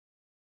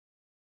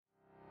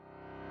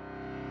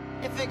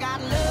If you got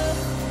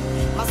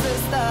love, my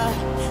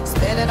sister,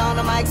 spit it on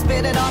the mic,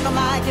 spit it on the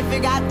mic. If you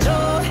got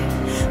joy,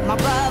 my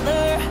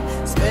brother,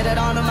 spit it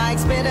on the mic,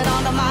 spit it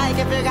on the mic.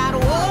 If you got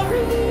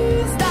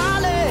worries,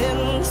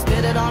 darling,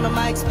 spit it on the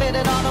mic, spit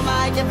it on the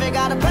mic. If you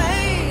got a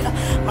pain,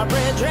 my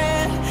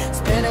brethren,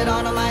 spit it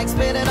on the mic,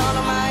 spit it on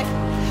the mic.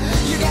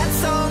 You got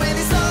so many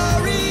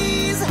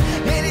stories,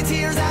 many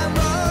tears and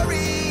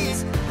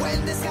worries.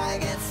 When the sky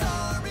gets sorry.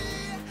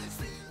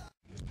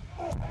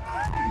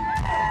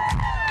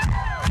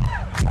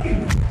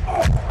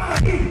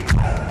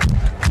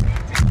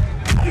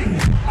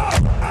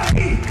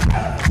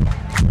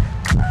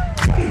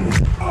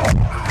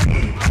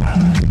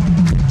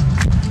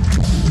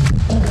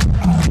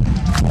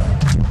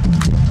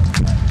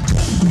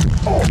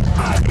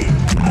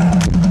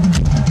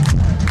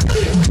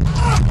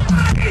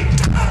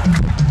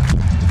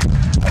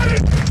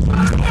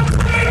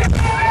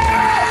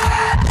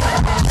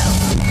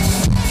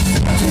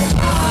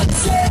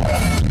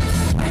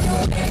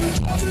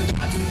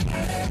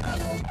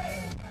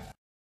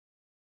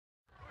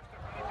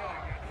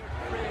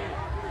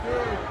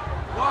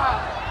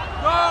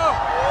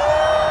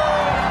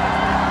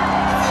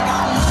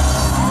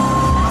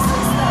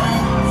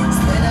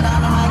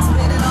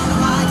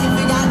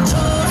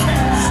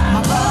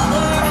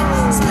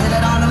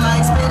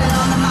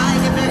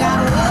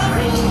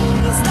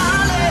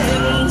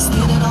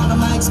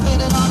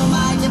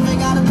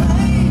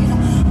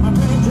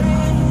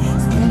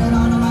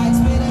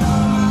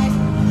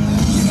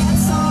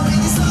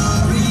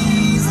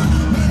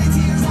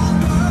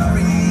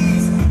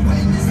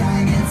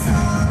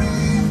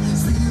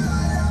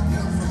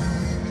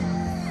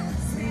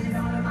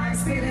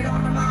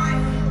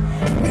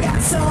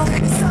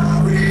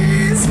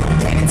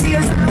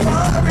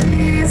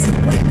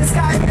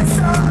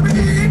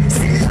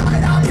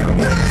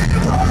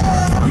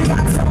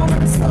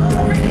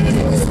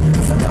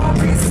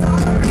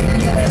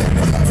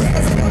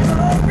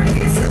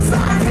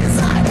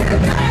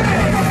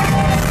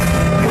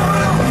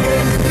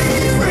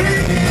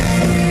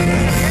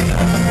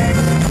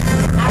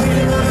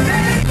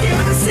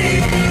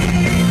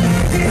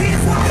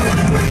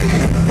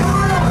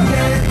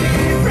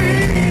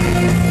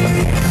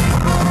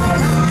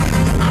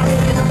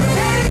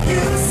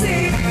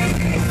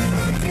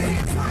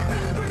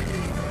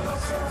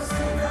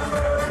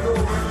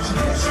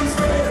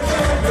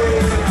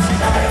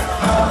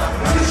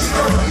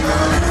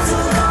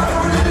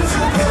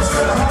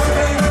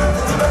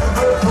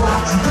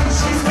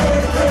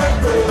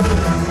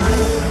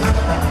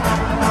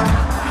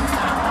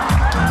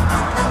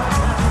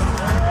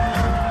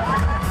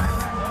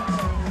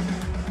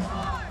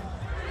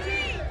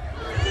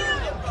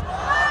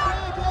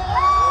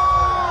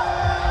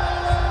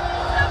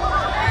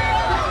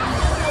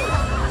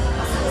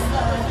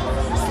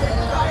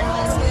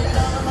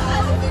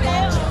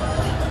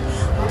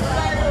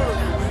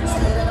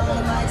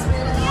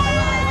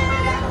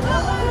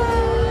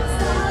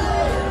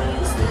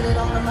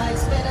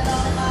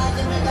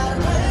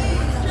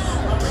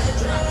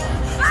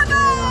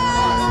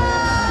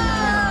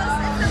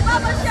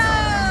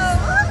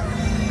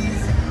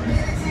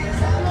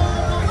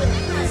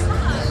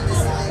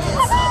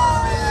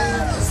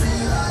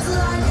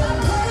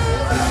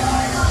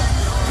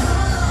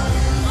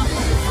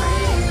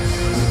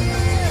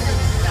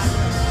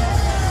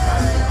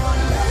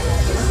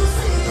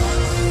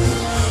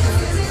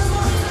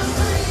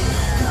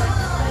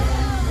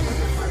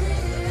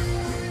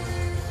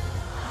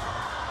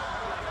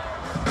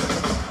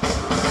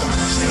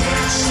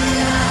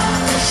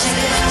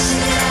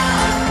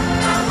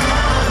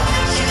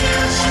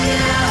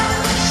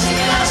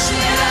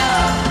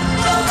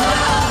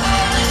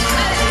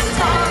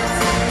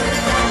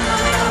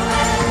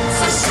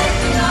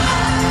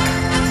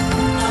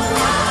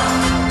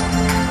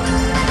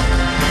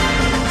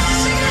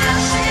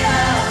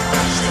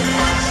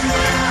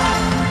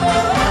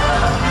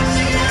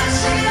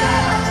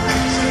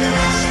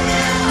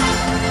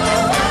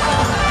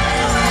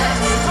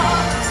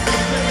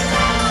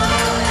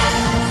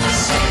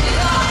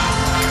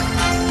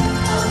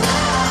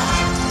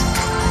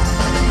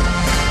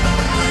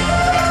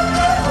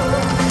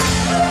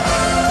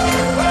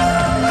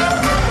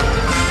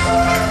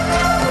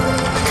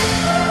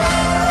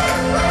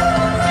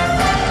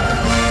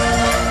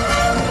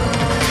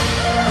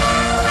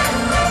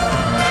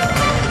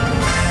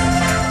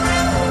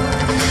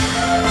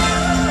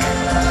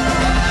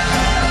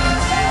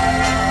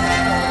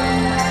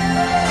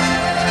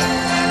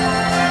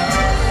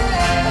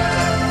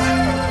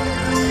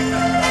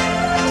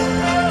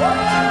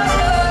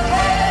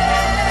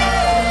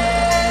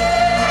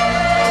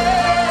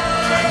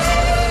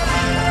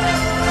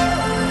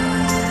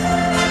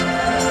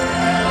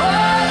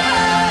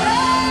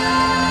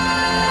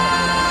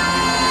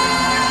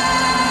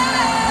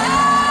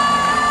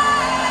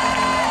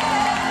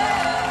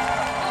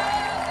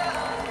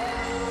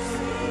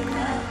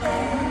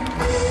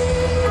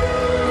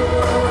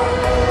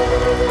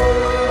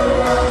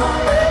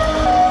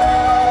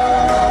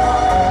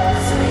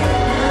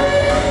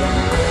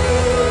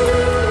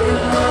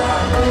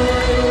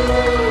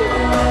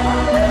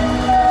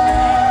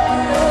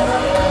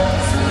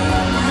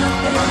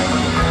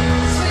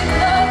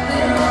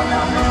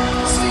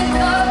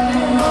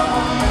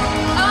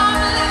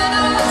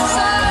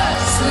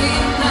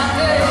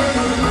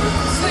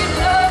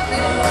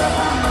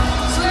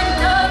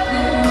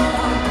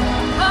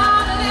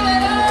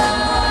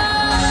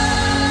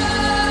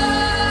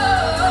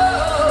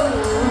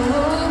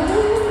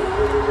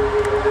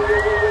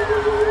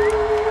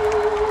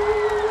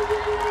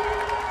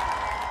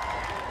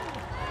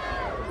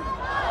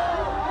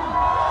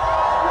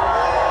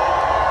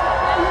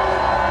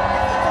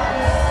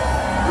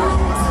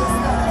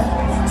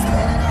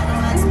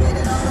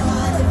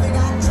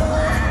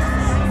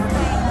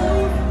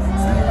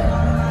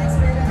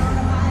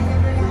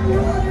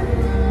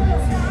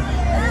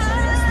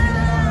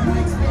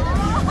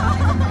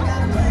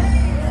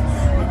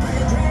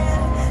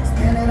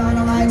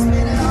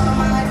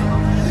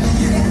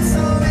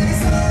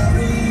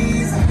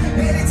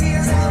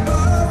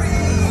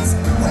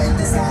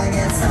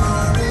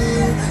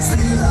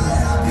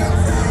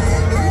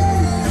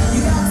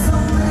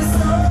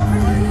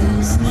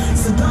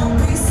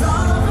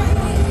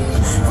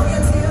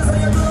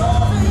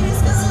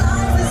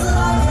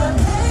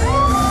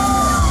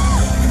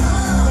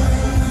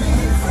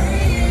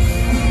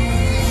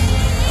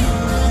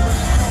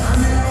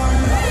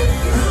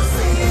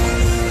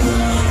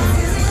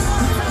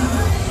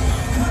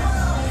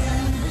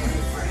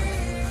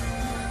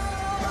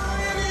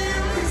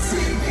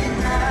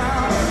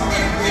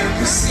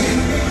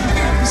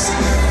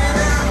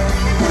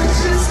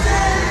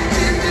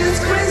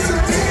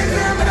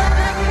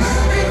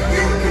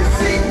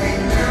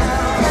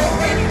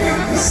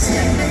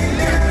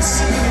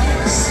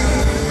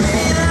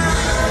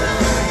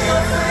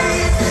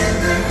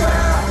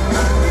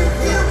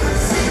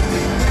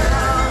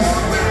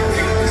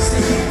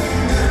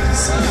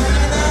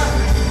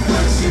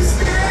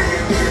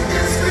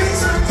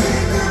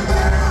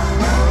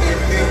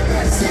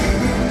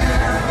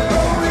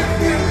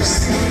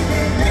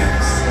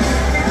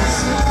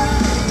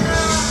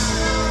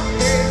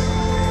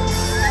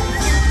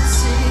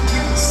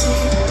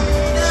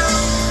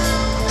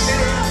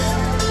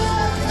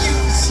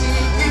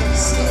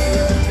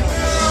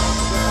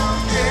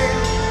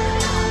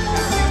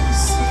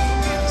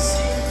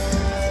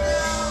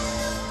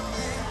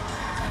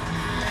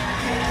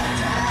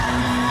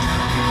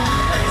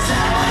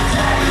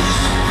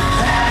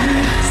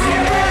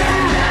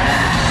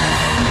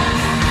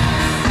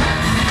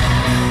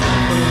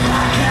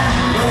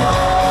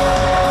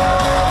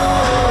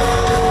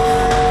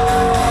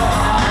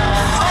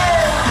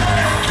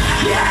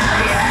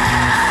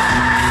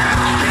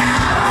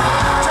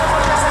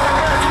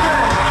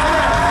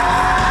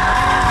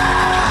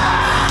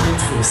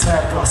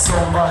 szerda,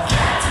 szombat,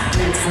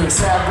 hétfő,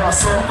 szerda,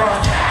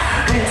 szombat,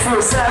 hétfő,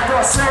 szerda,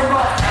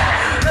 szombat.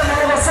 Nem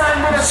hallom a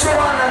számból, hogy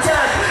soha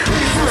neked.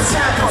 Hétfő,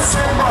 szerda,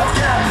 szombat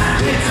kell,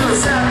 hétfő,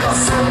 szerda,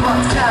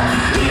 szombat kell,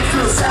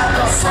 hétfő,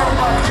 szerda,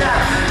 szombat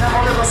kell. Nem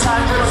hallom a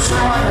számból, hogy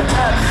soha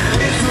neked.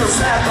 Hétfő,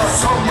 szerda,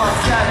 szombat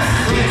kell,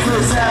 hétfő,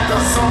 szerda,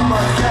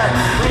 szombat kell,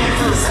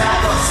 hétfő,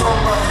 szerda,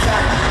 szombat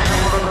kell. Nem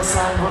hallom a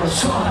számból, hogy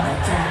soha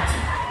neked.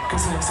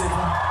 Köszönjük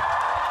szépen!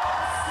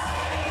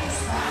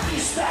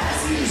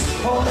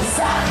 Hold the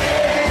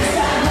silence,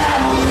 and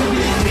now we'll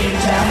be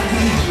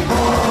mindenki.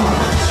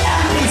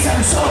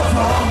 Emlékszem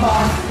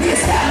sokromban, és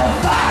kell a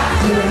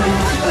fákörű,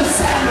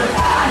 összemlőtt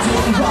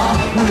ágyunkban,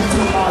 úgy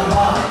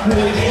tudatban,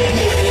 hogy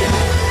végén.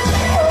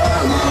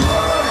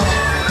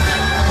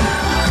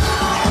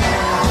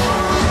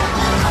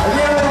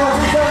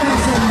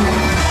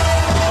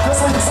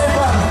 Köszönjük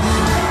szépen!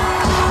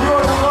 Mi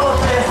voltunk Halott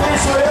Pénz,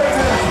 Pénzről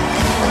jöttünk!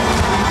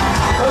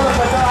 Örülök,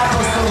 hogy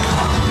találkoztunk!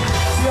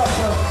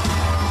 Sziasztok!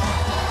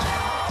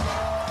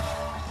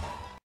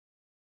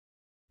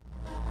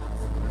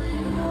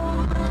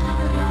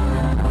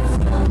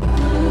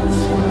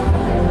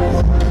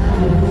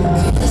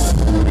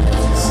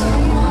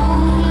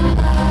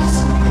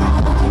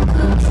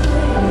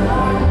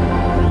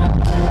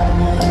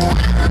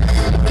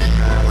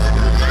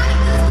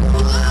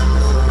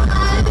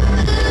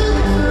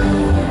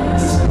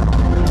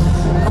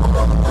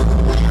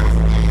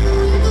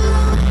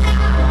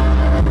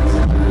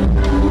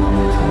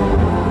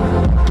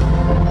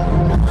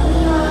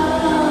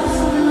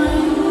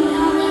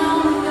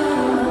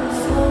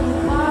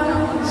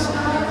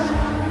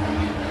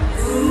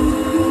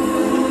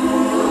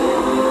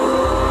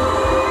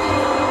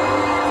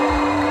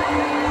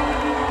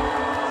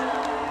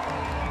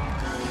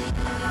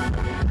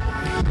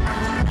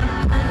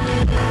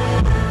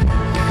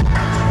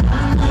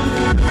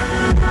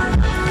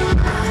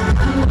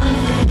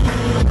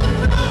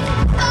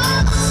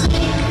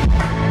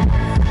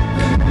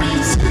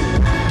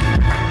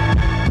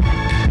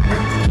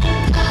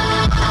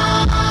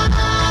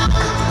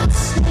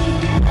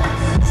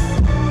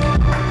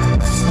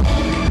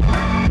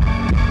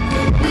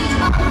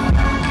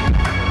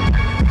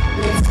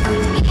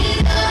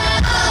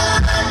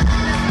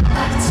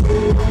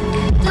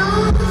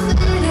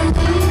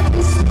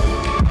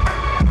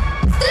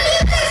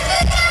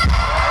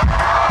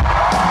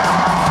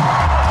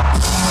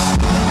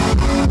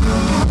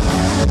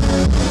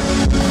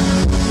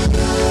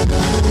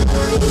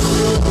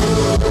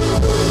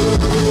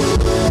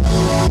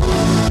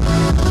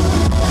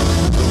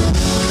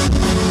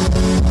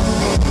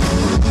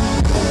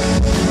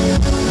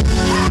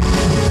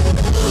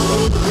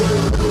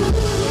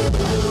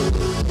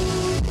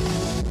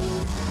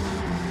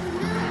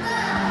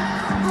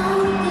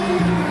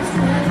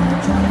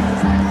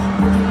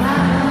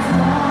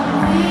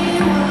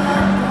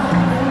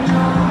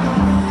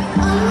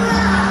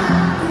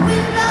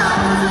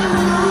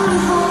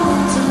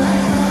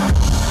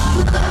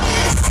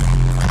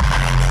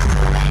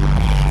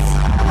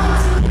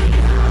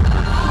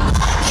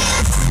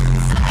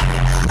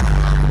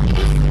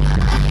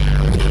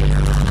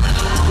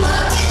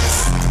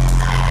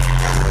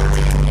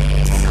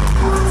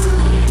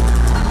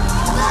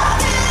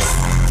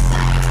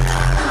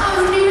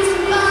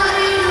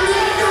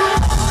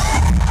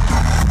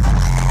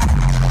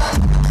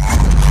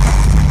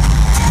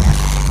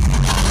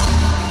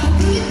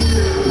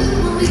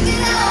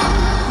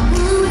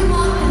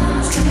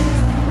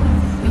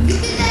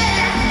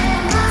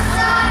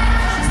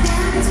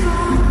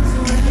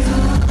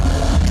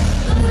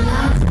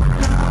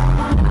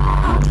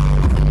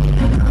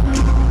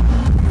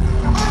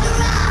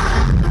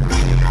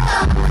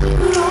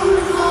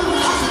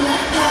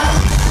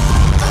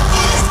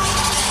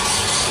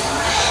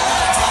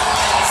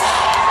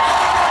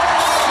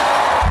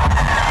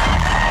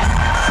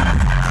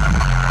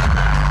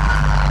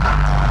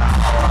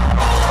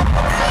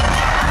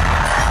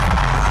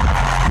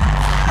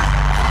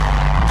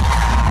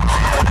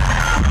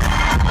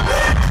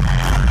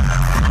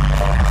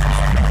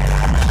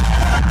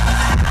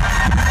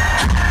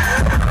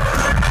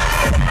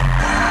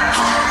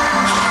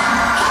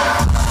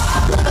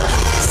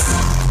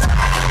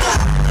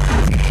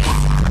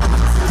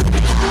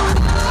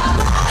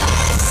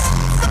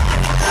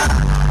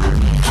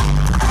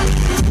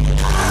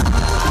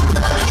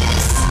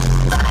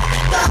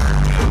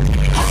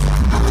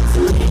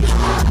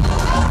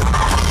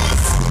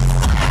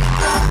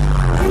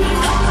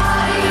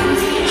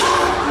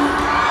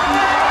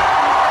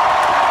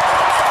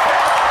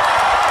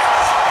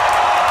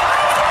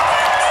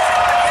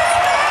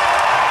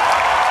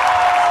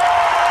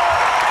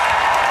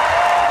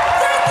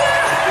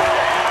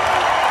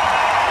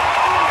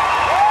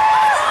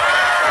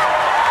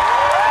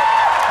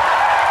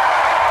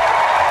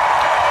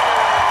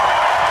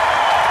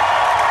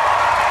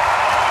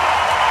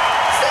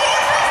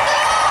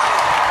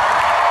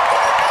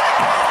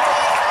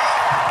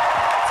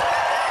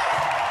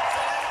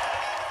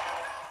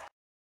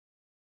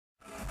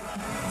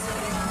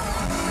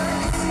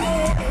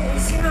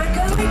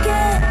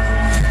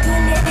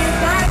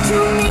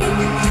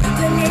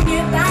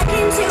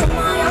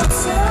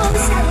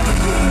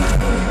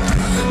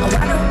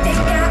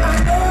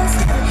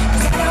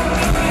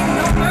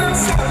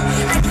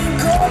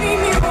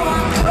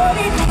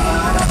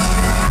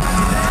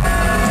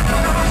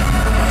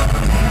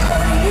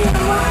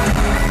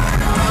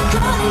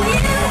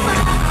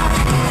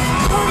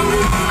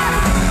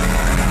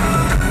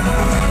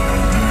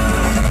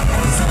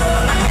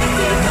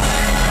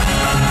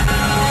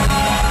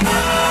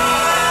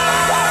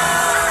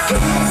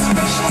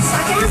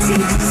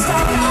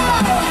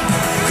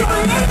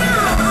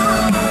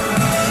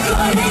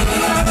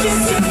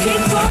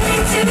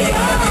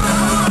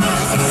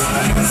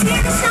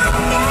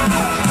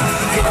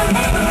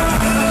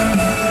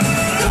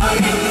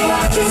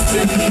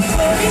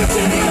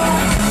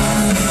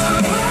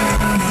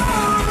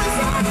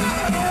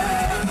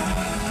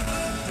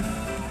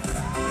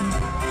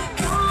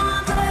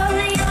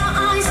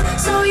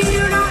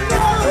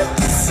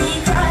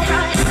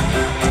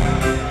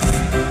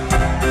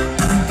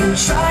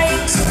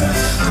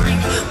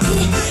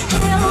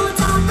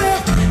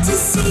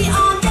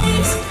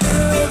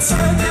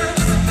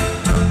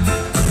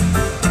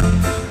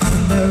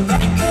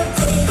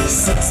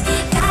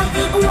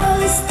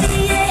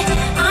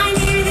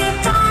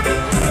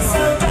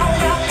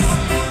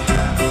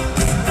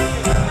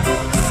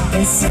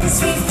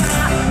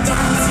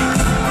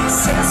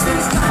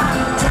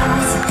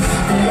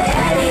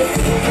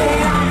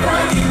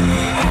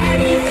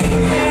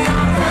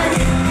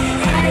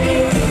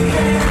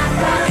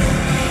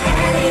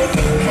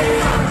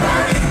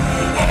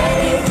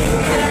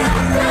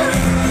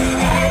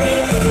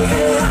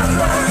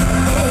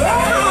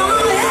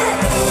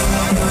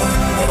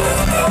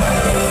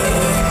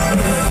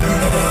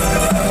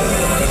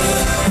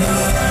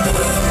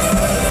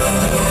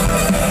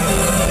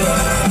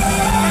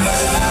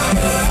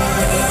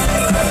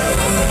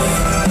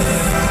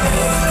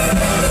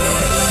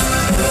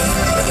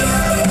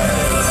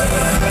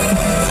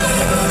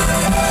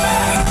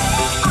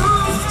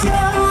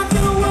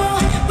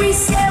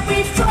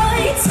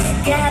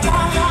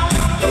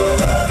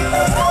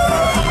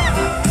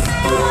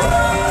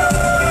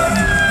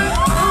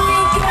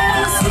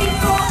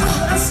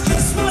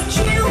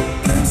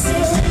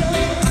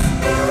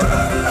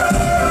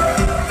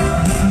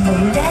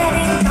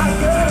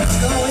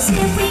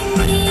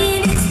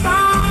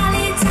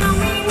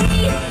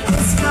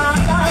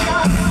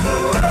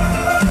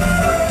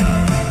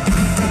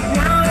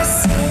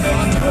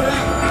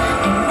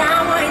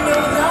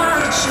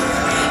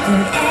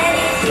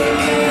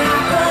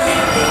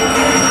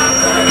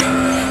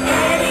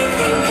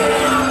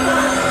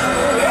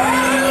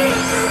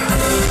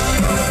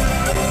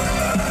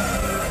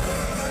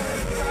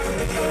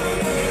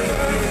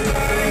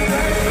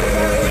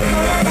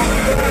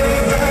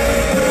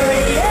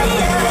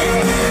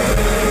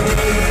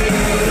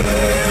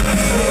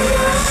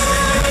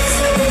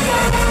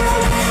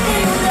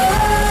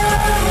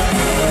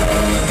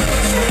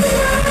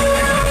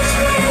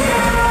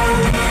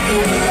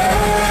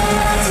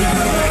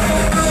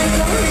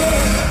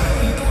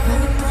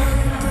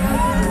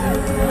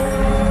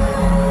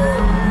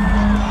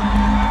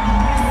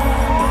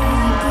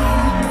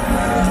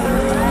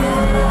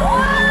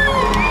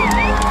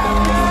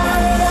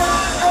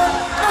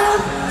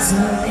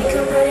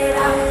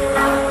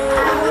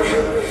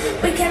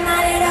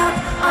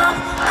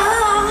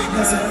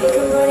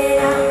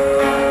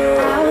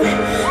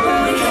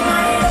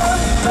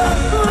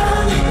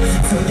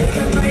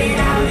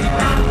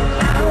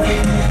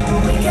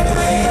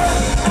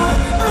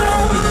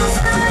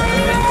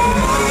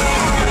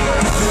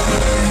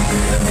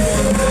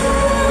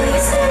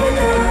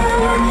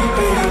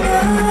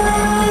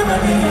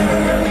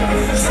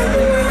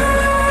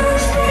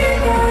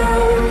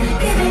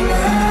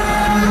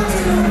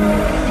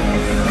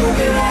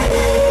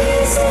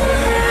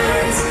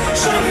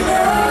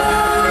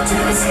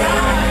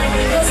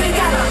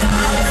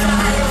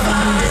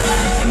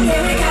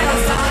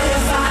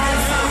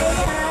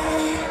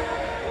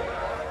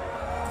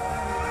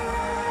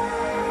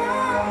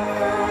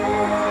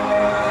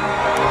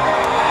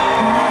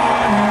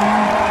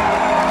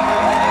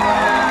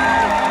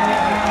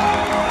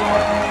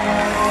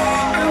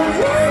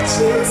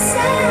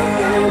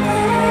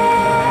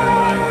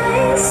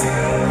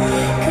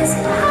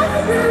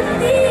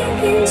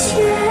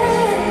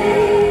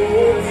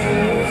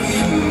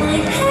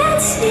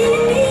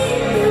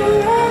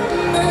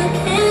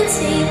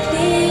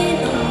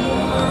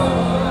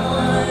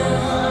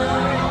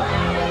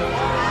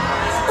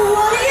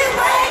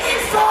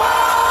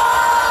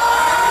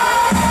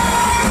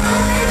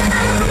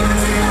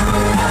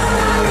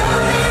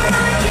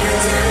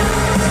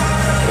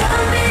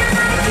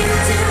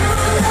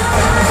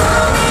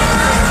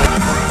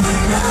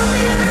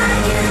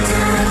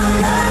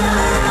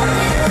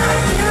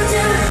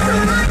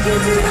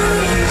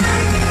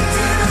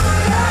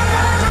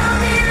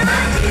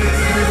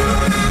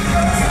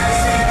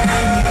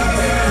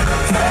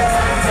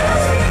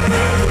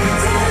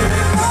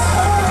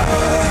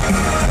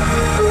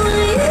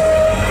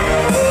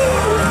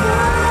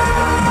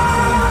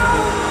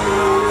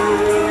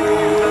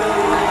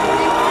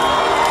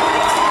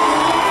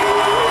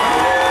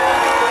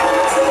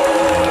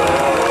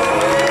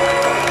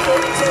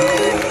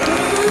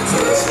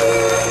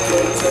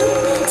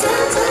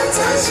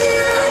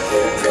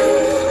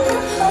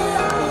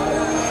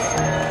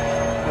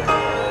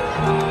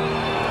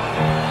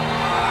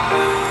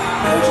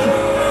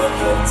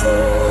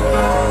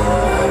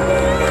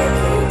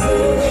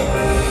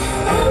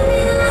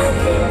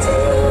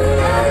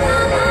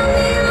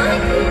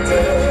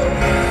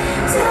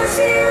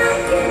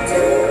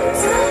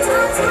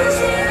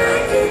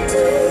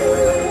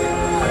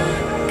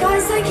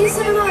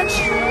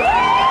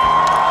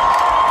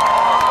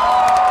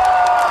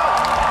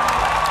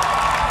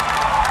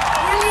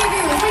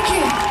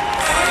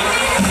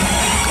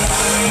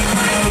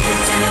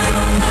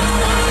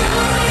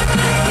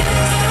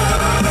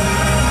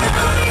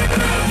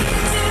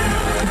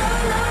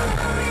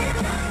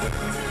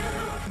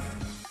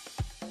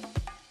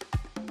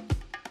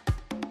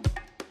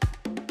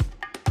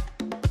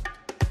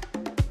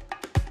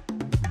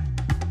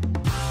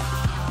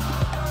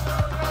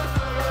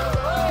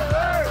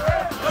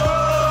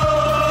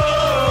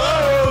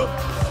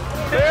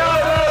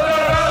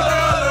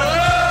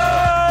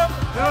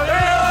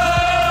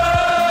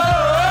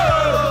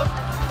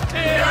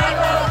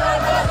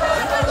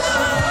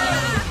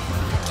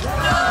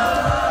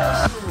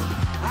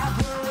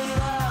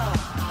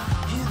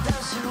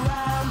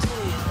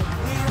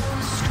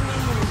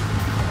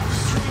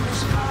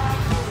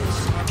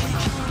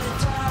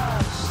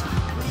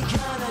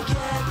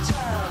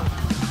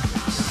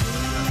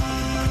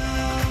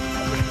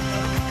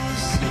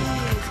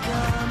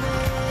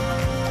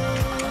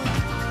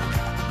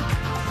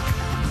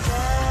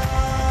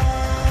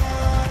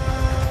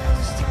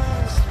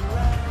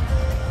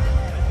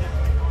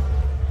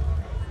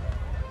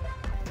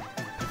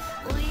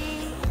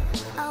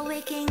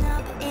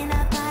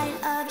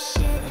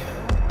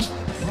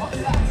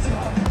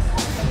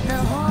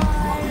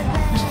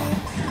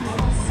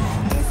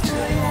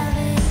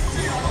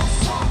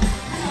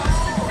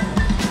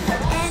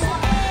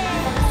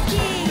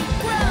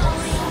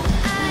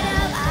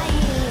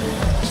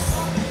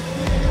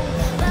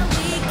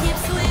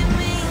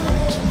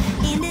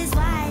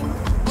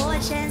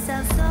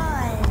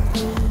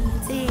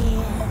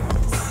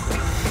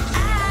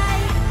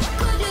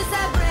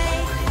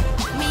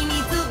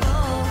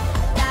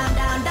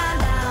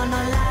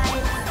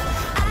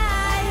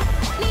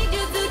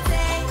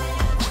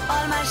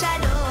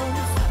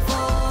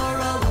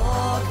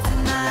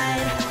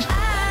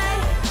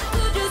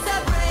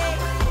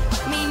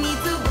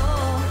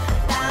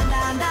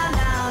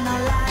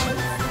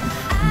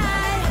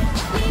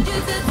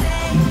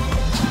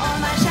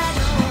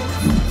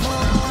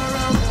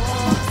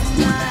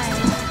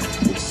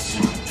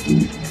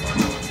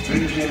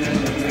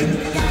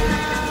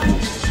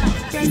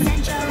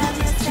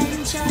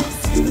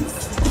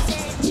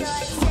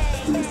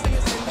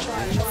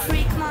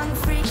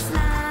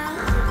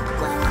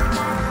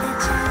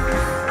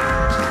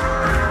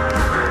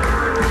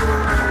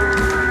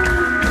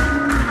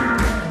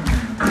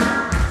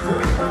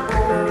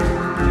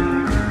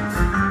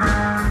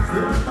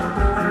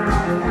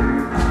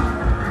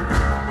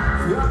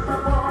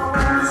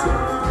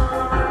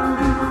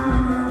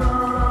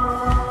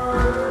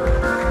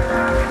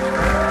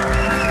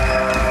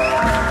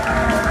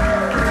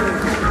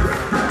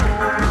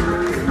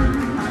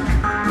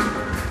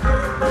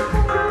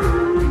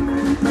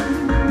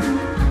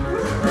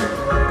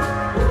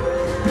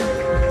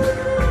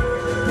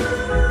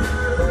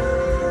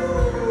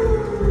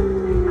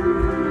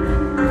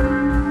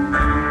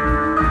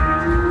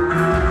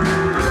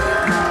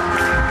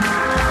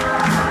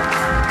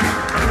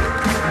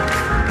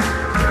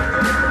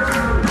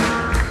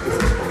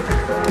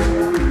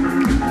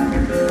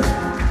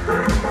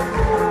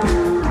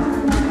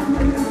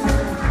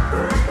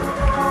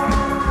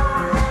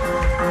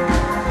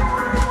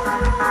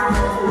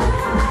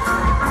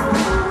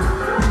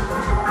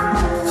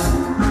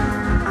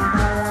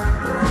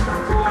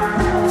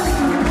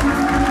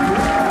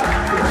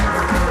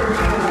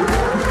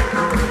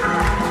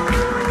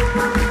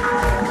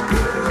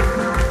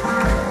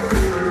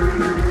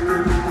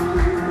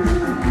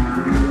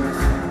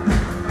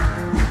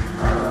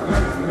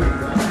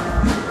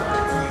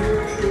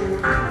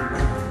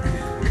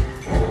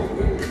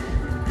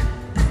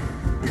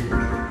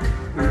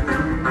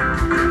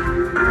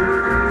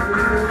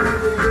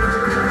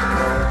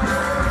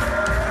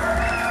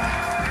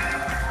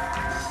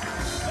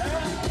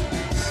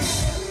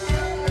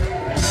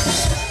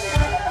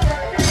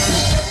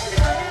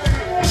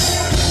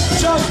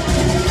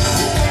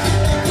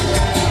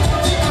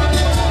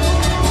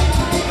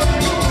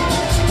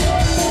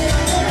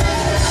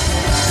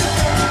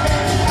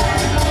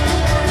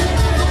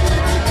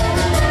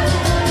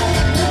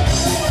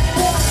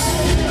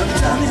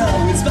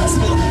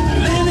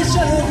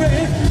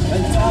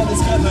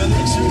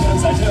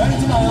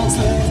 turning to my own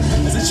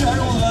slave. As a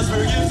child was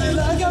very gifted,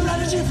 like I'm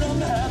not a chief from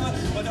heaven.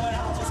 But then when I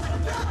just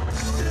come back.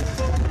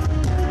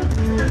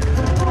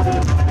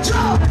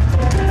 Jump!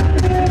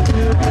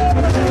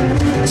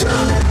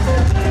 Jump!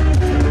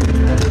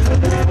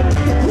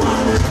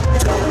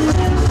 1, 2.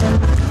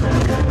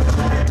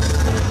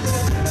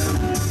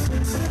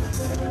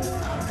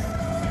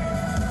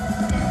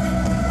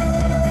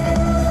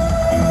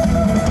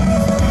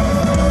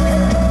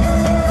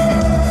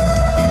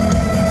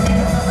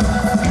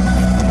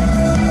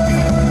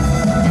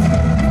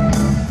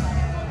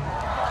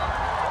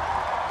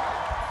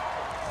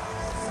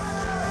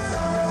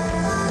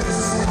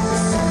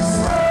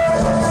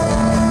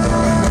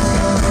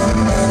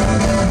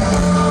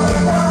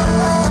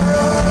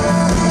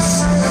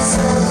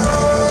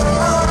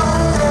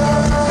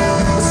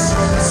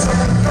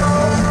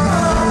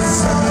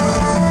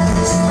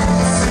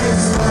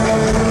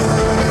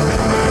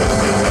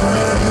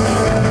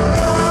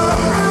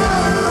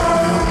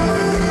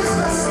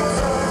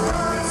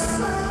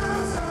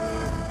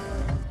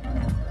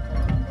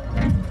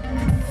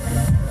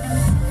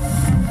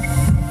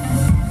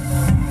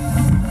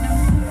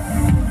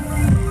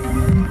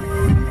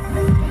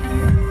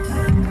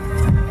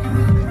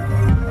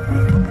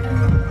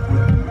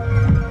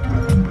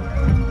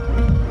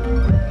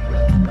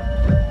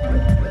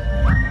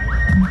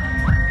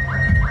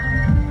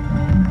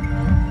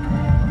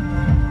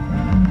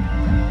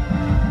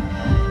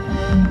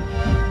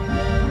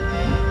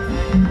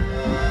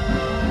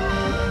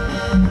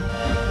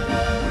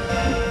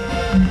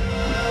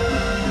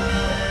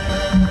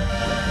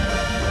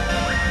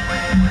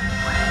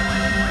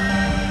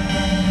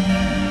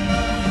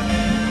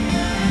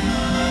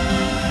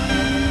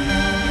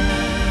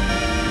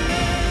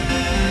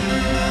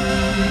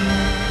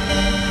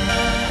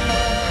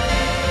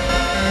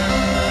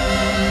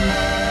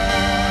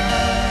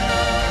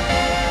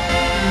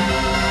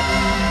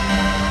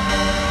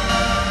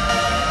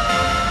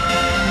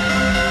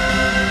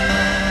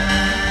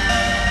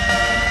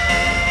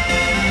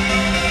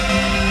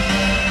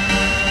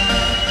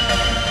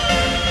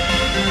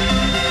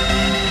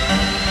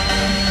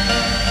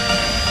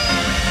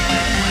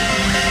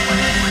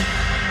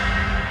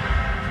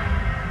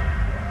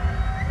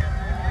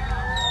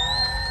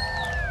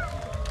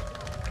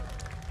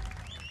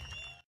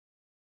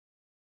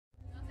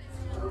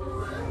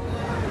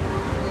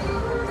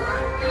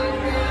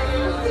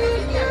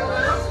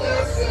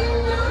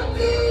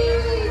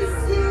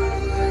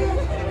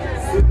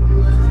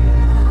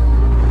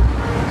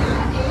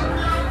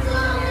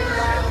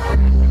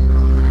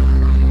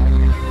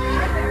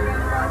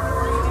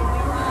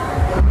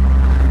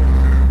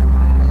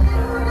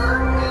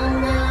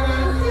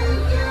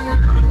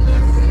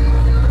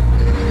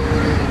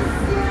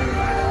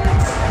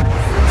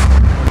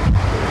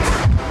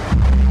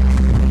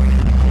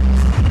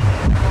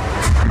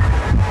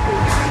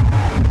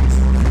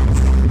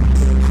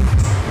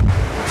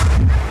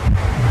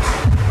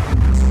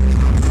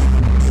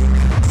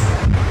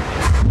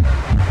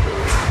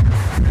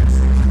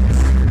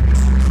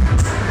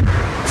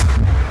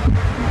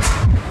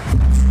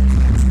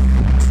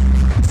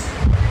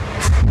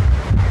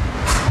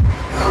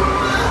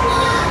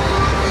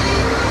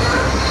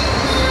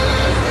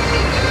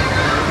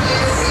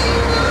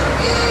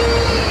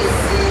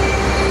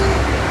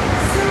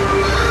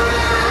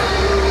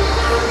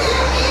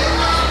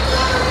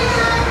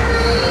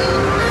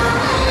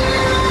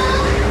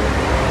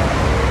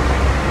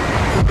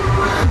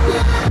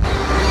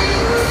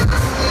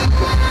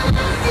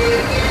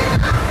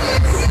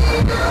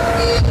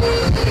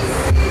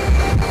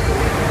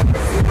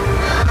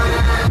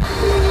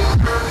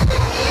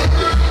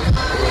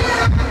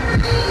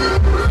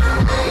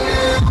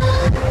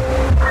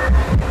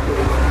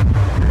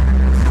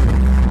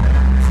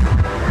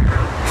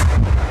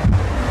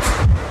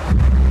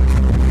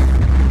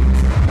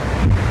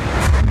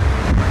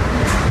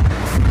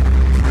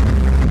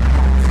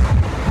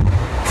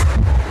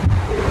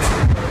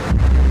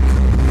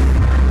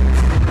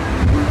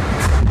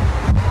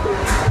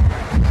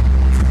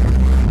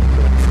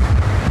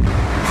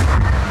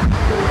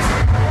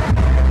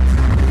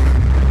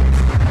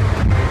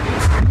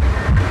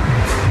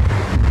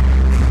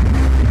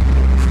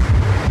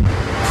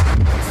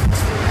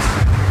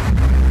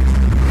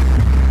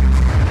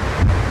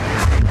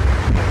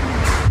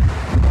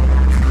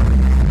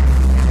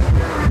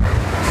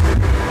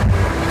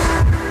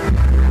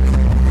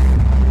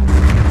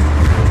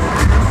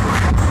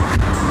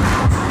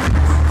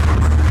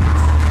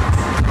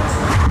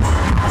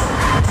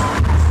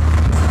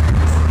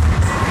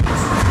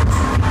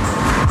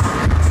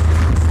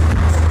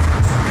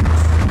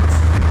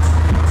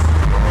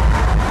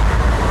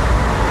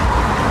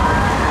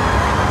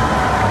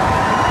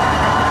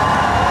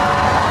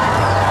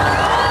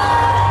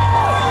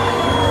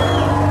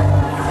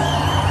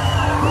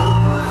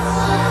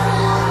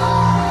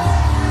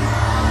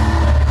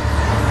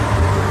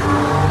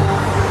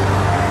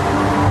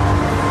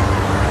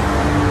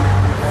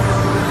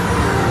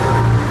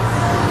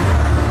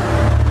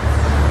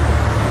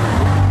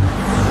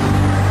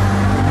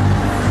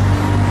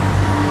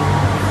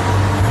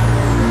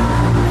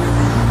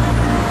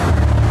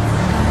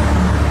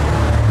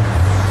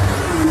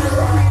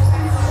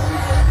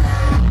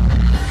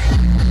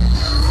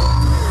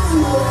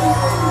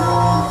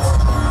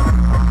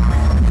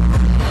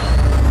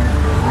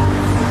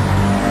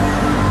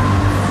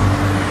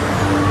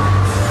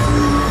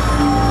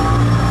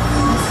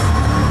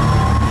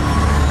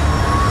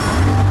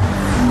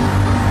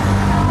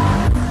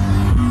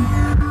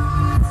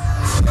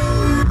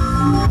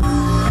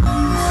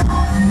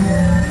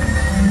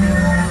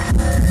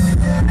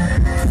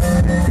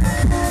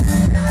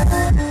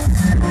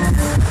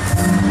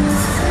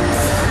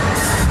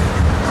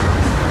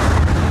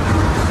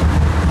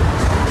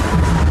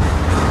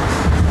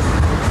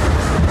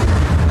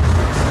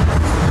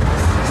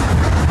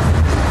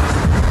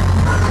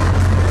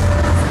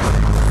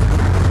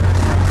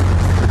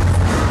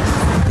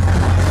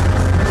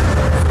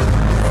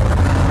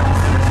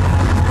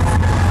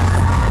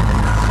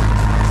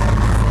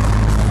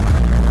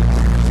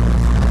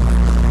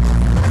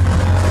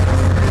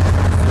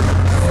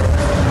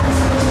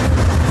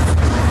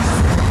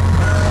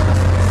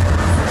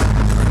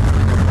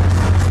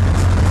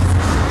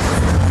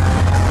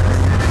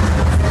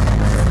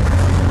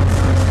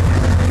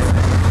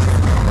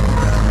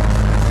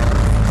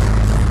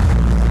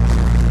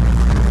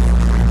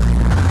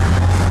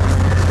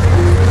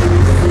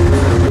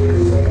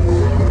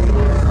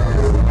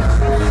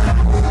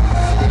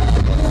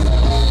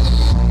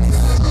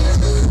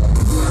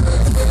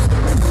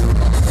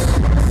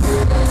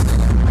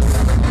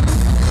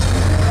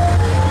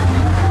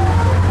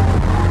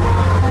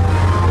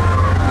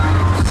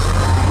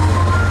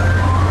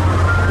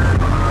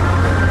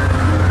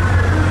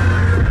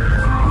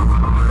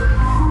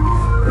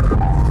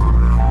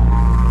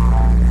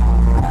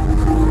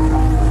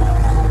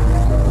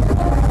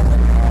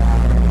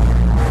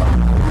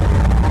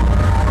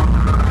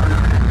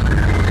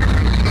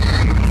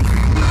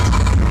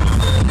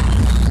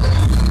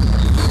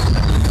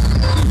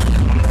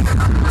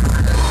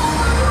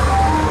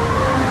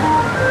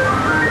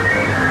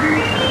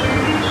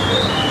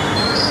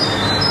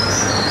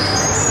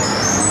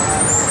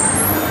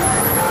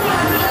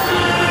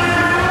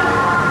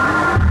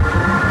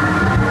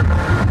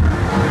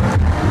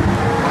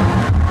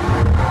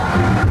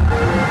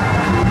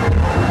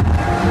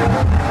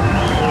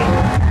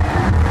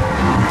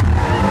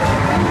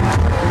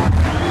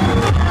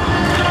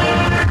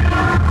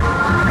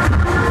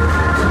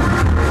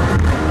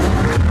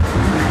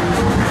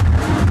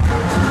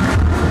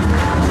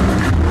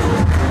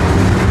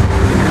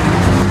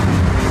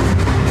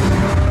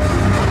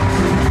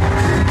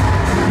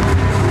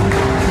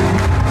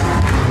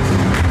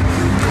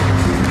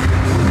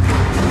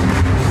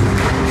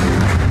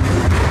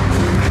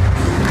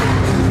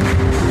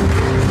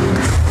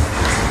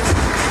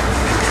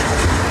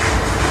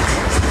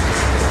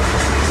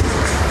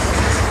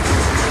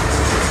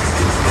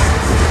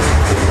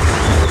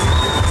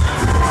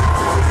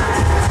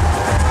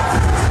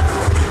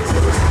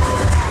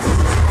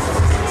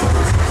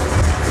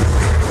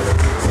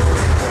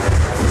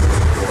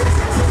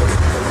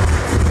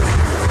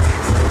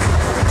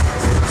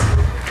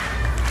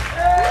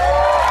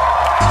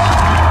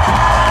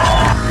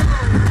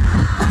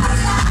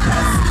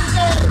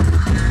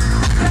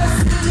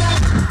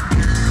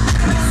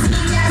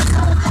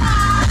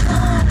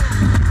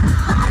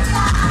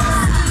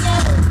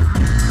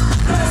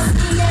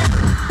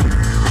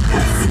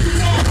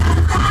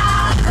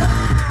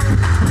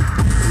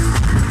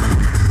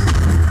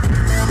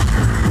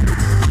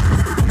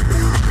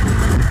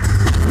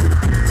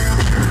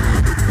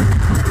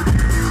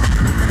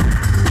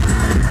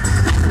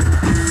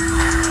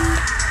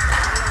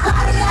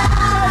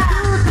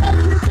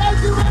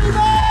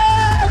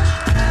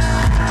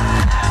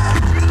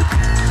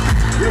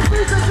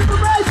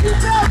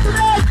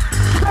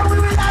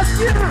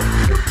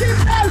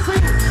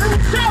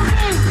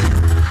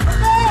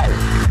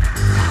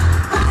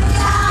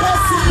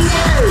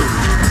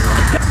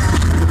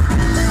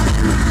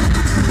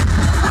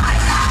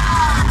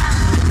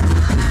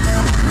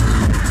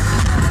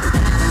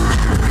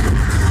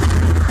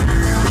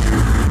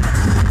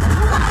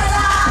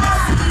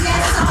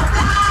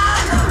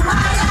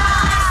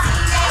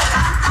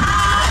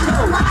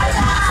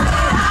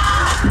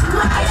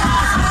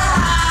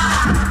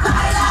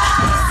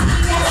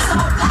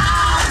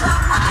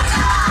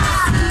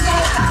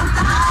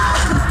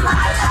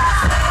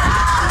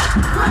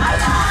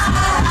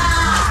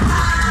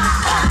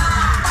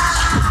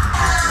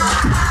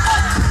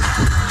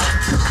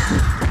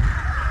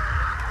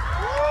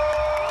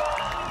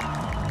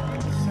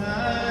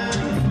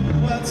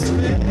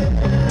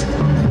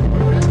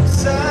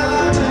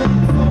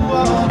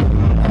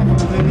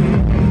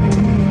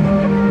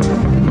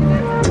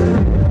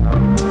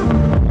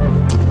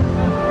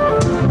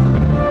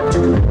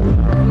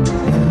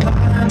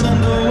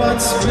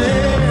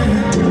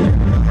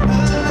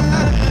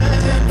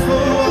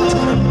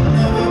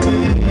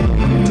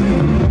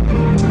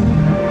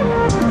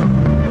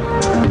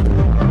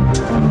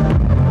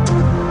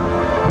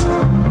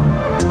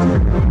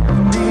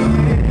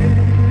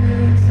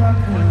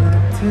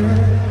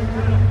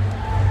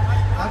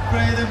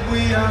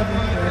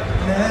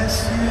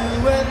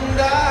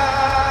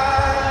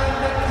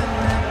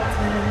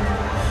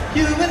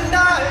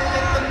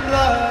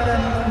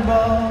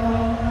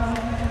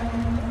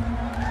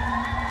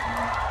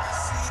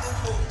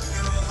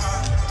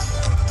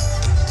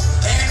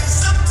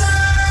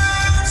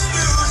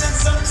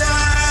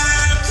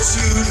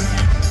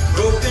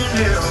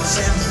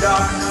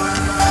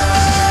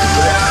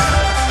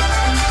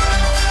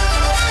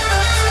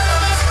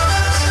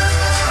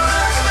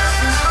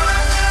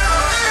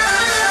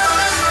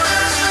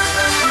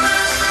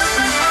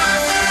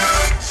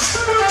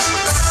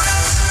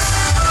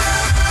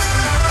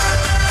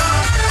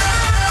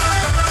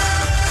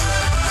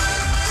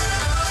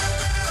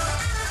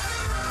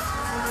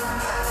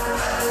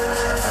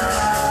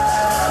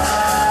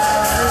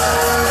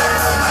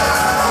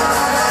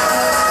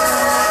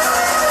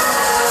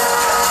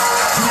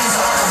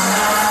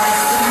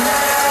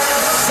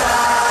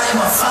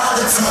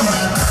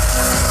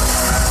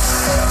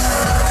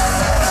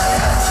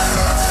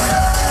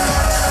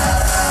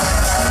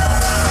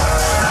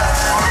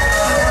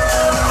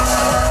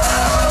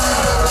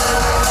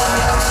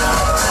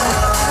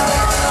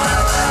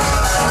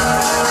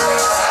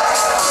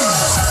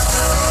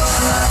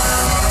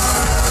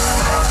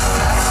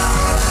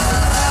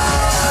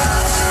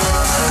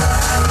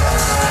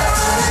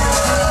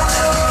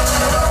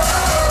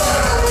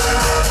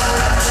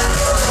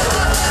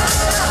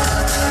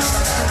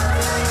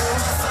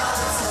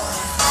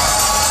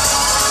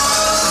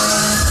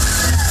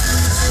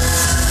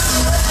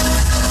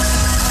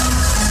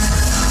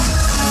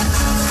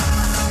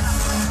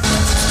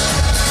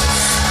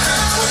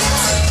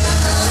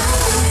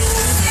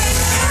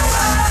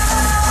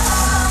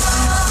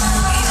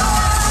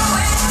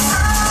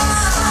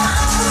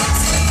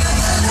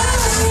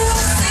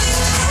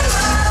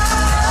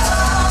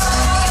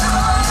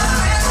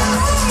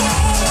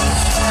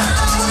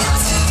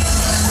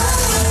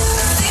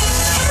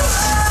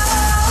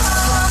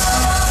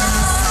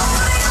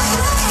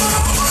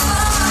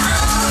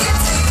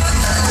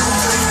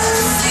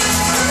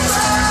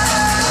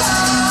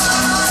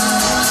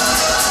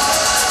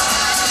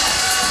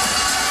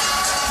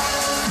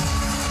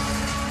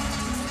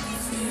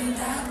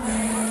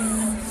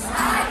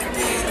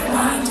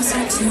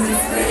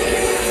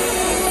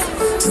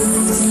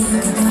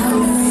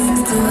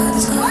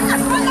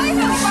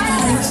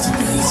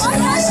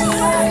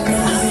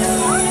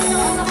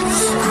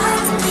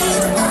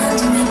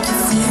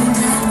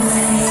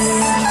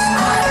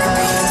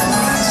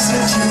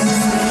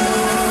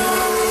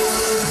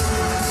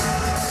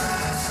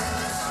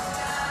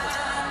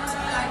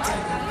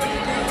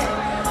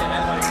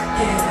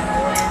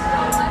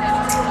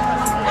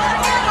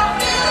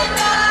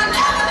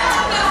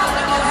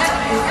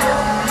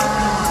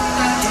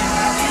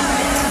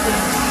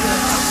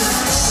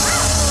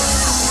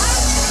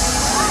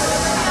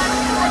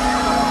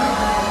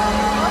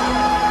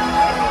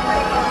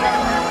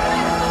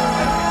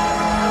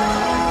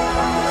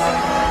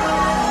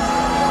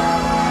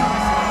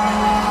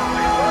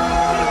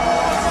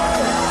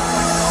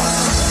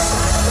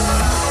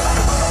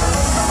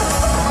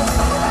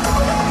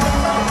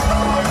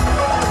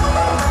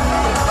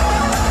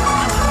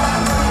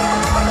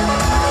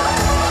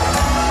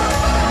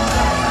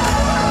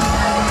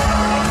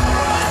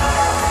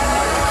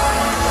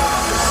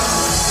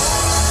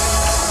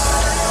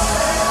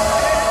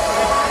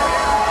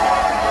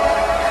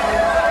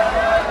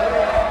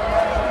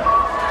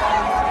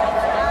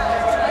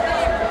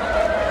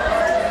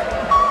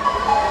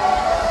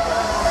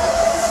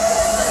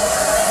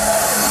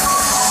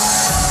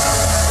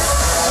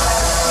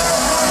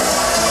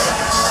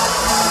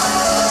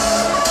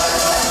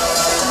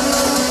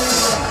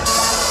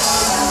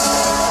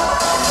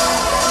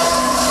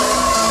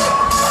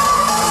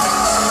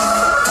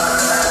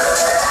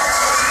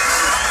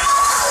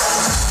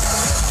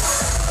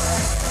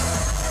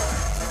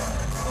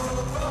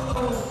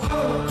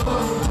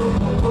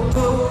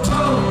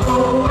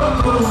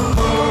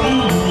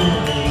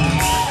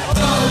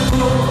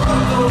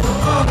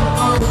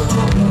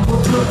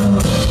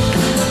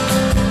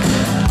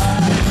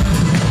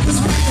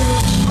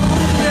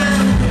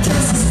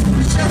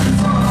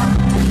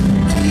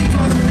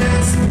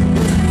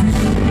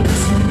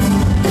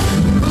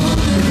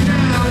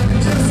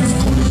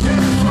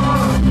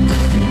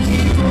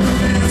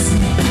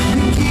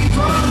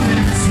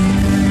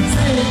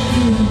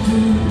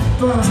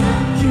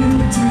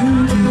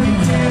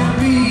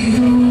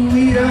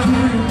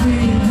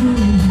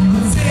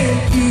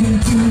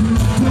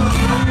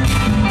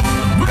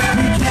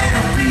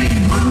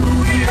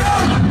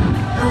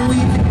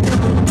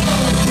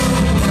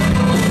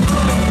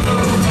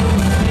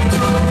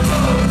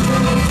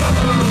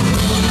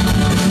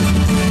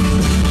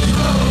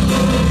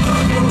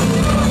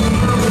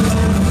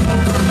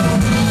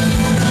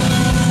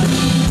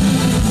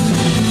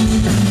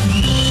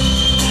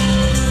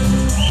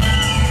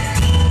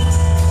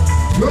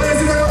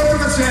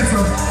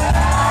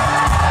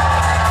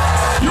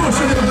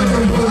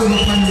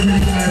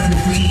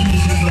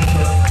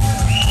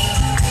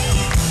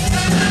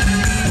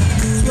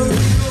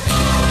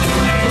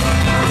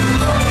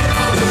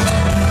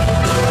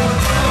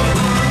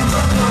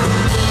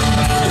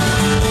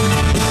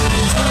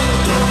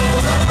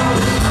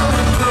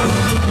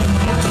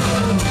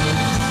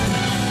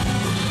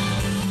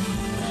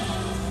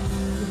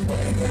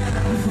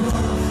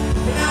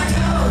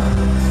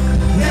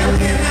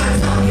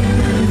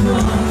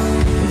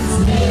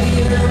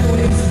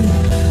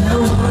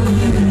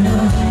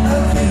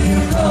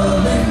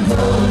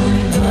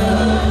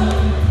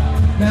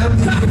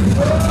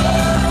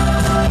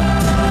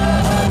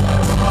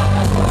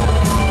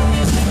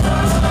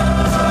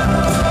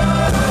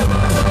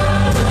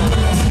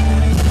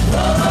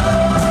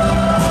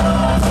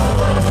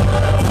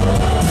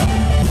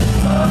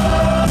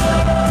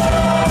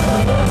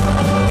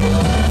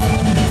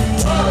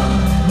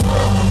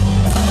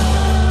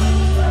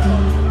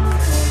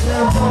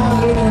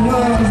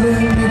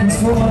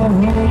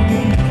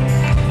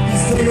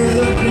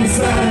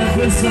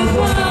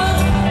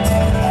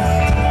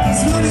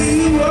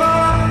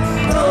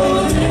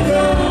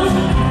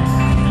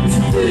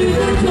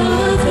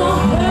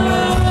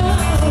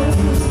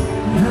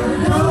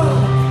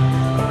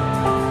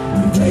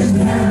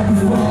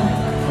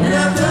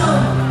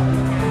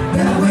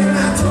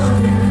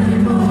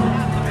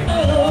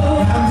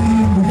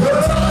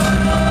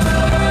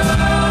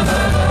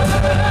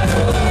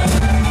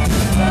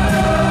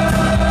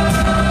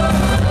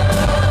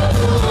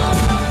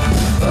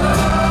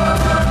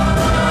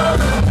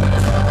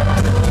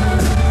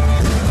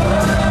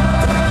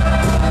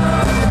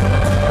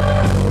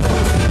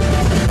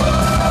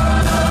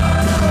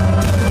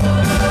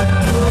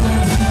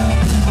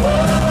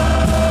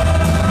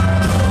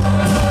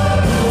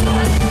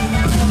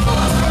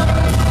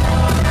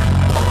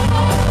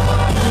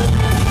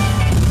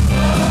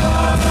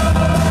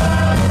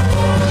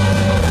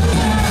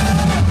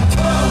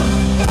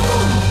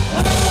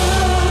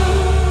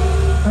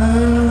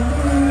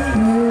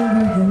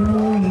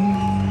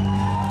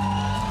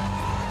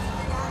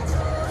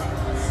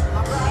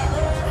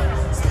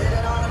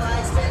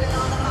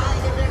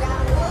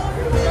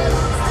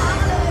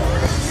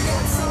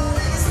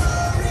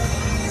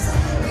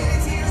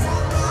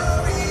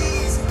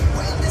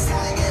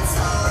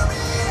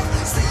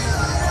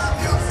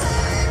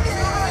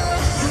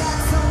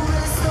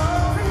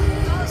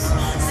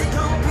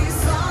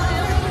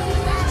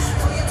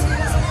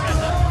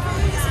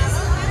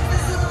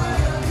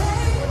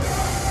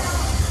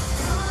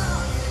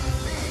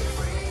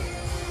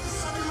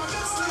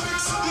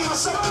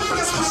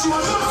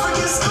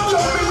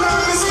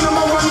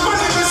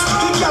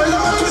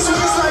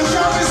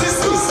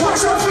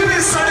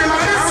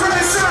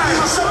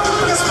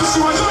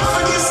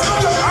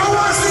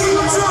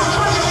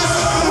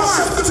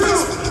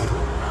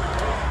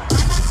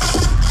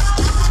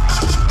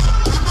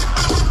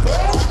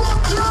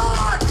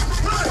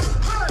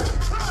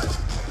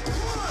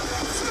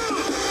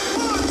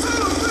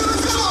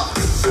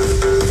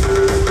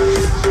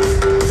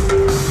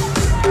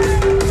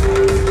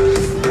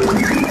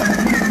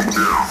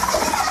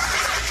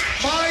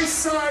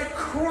 side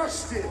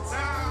crushed it.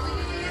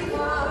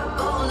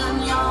 All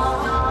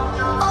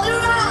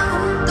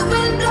around, the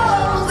wind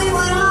blows, we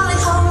would only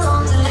hold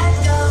on to let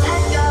go,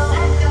 let go,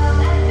 let go,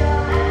 let go,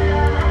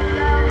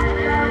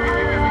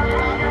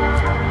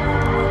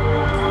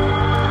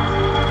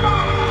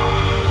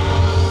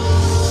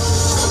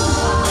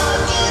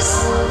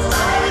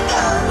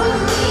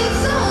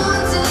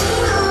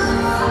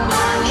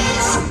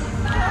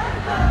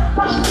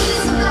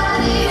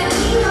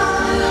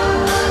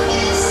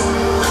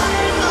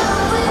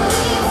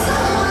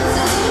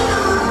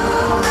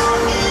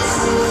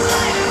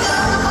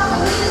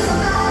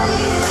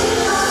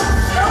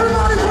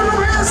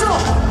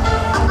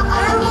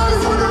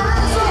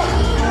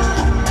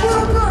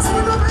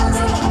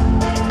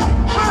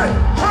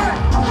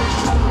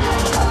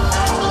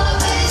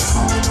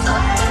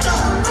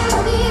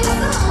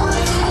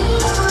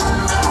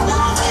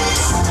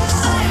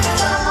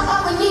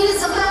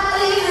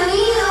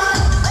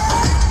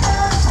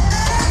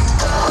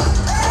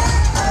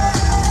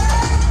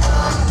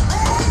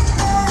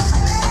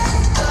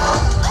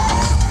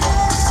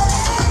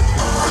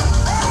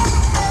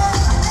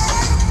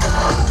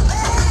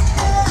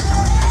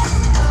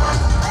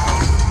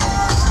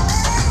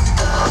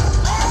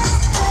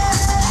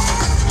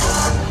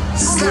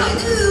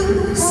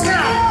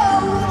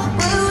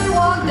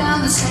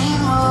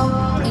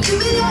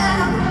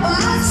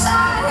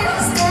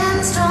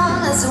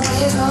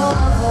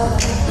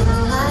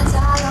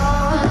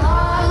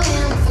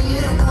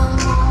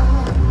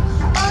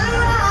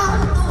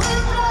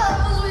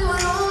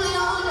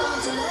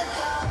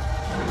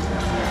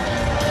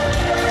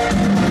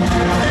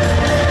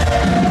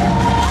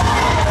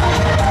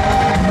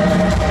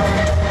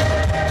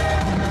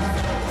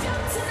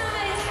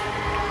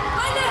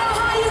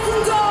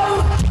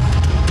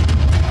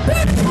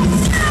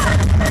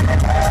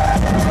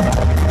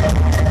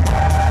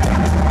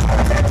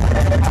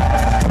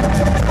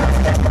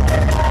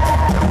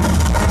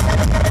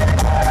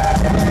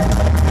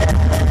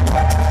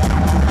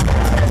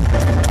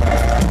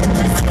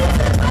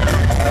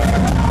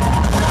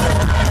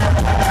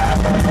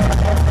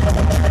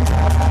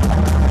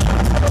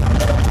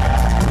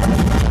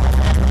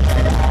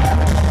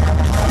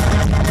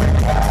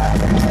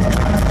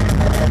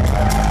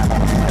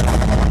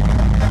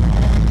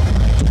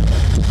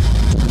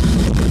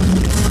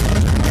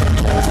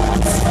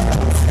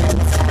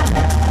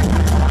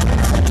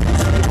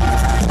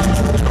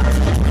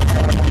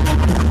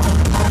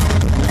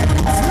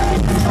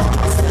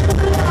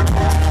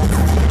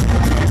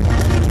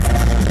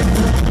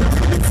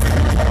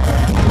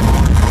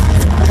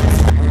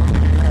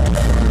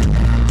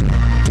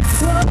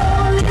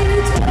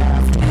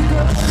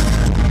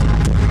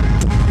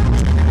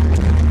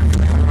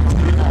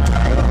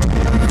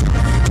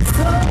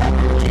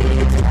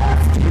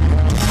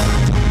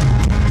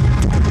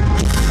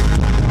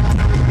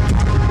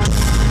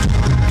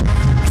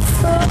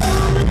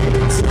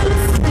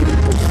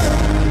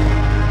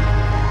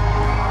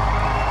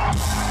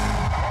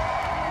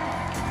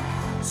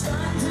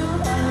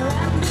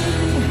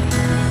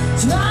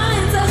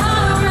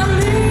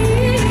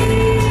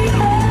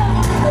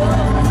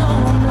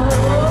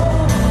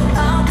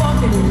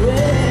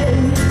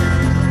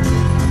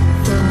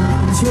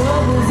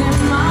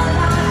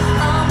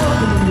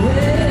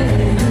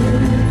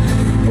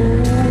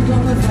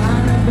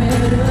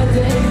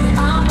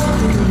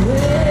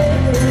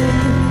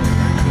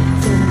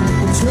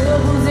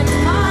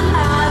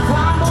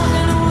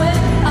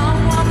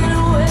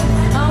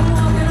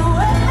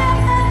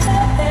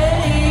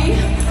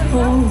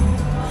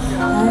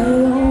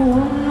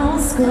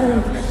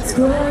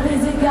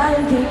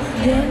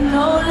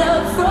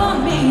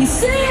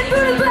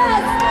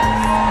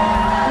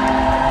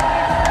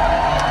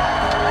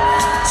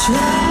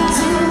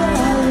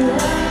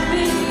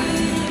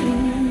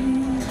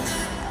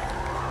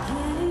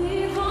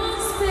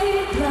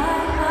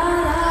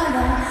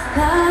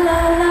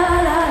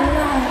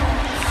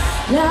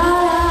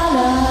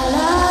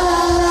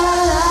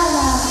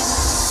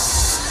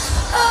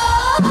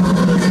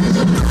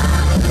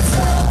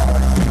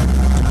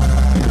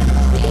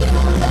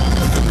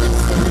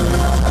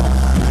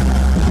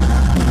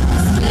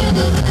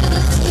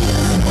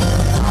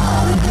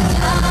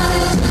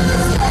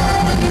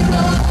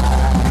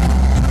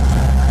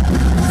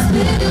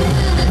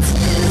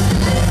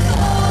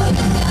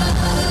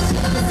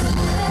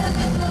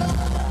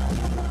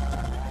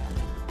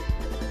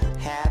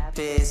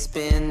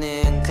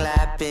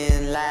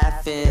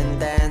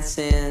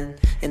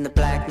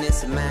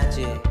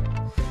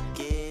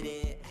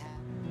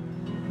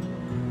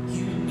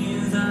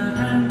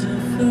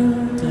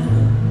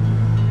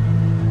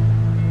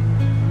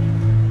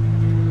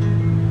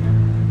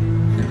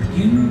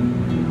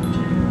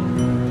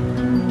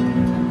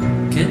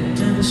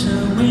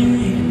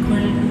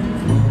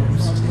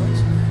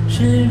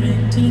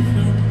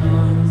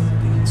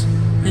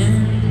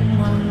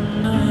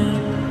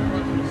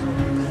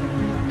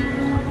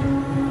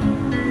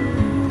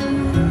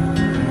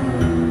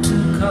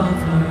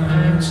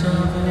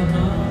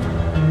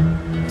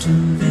 to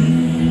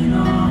lean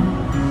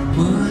on,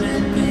 would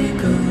it be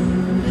good?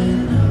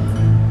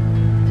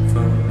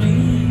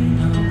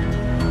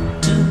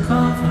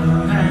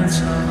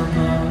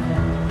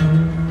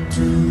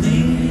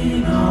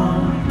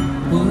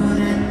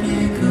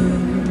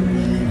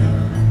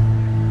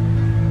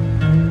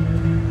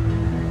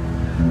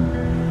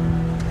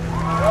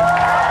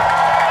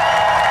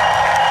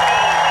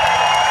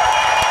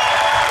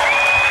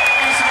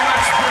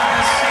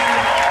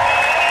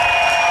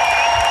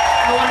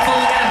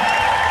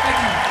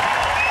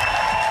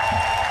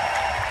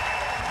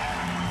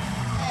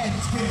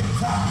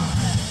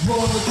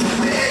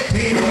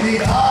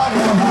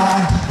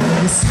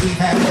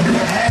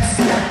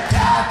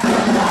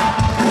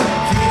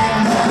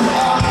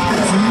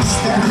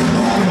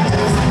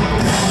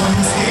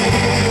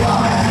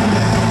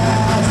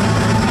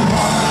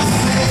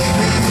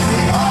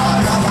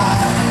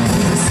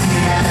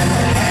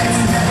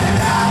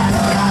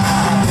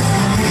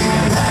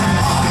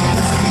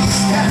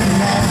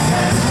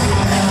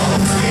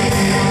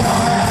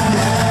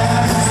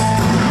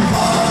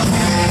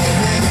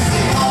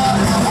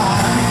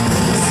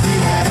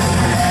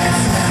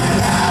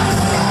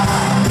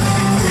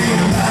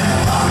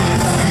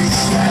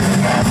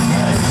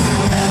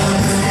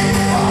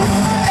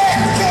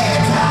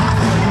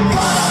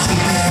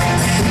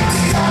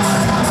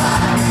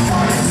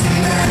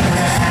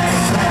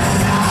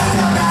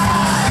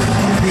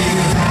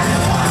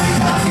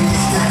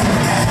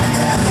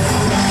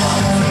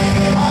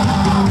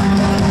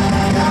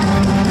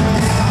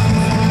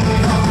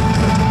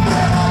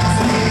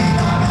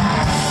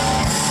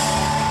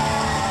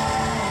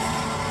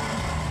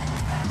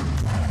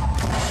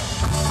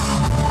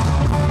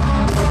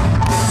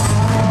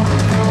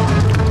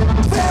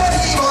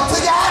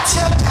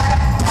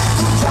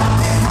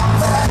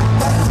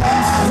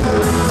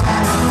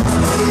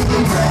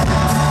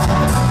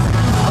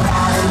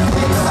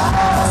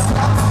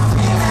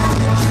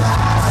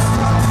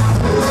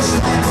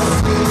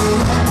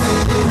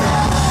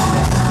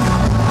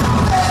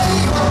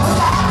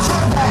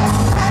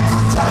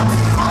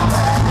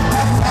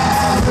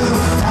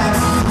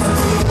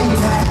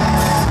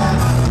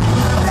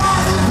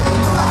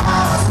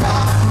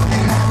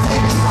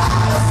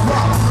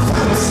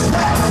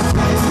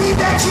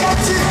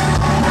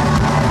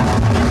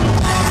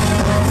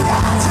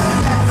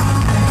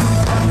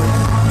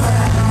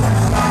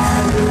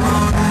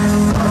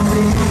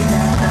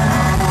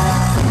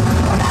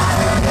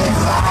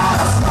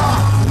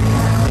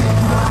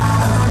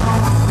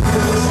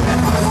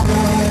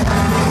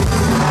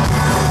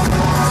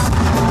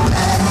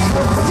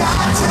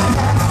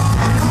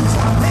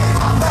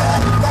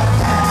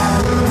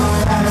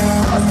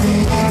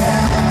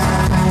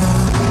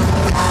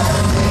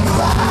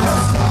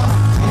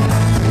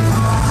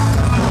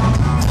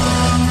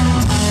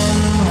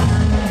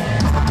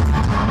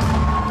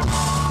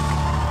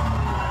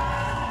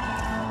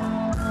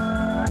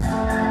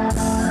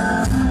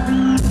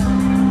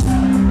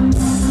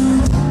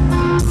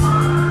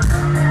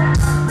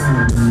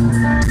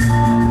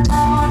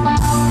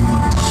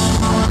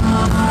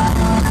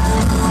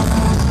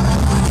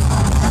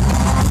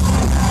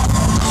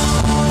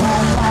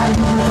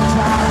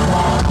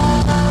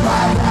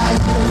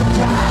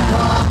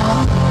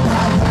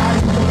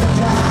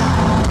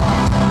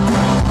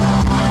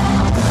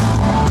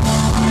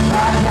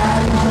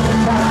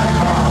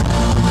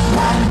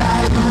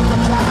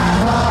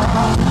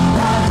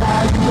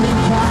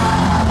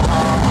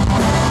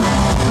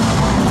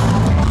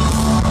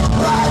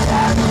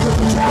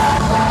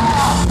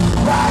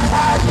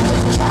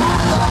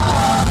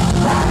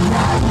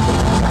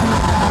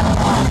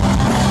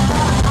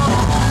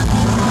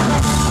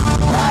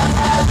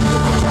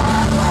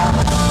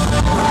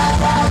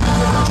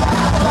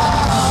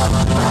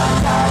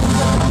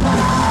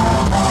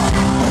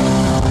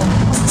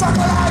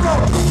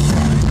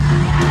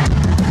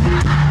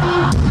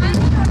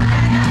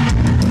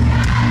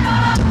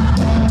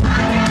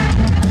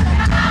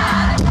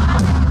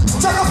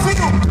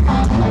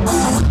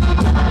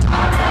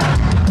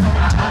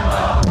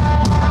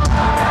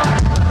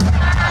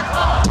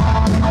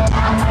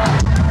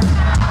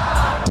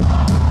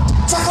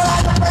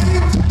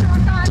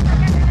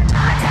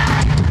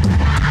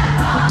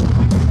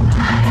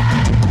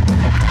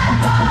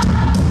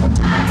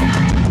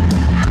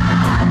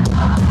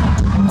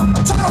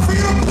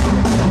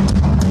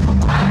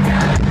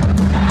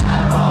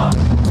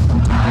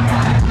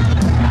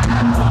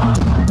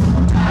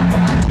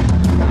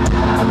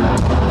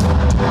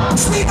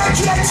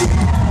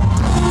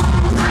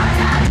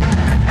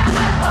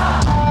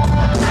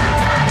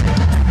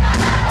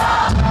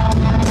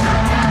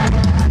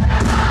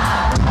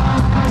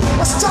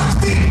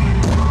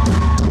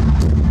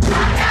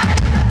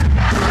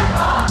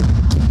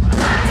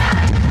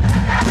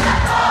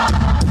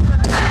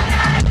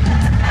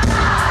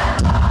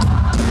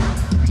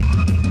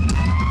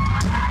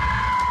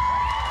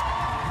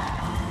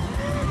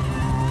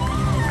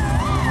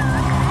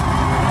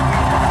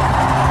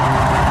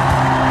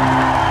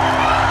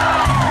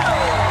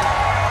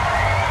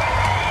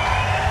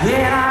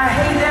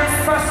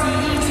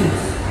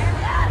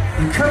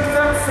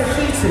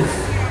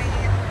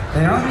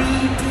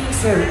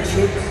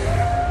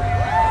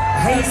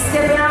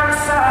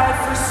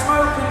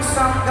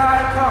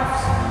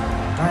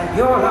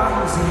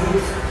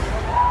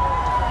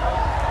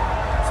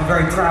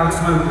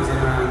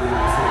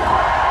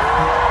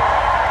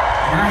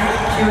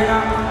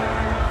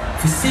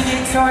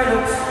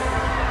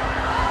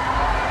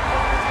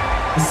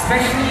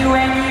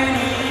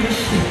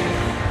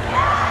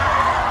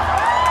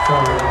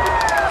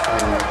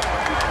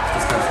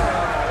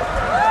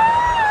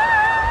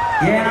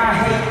 Yeah, and I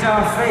hate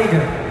Darth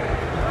Vader.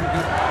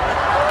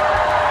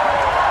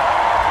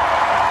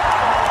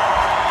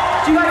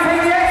 Do you guys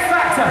hate the X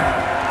Factor?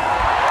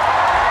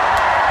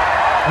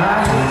 Well,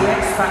 I hate the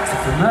X Factor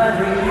for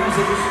murdering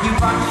music. You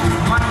bunch of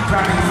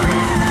money-grabbing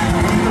pricks.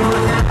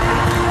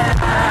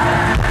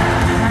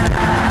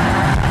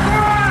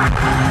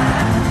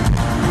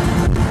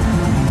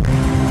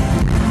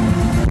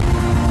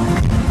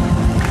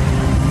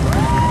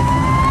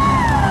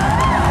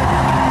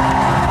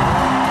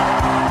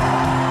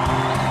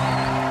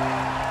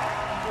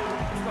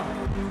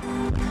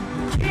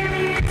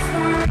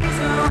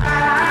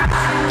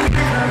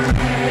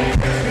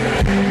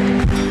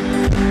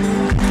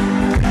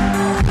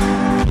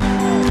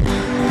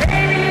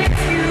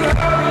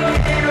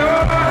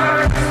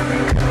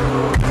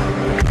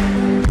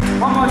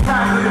 One more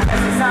time, we're the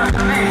best it sounds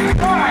to me.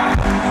 All right.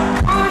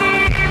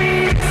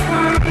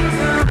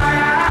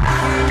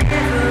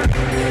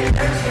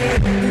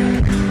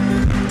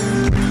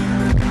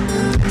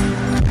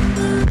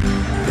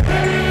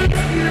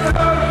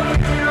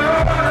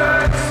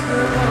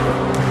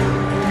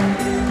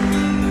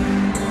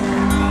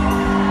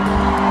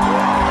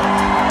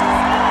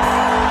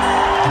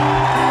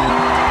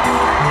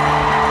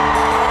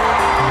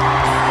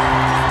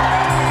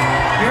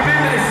 You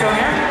remember this song,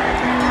 yeah?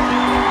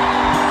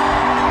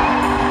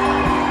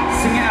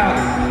 Sing it out.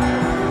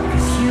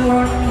 'Cause you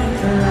only need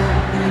the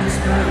light when it's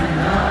burning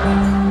up.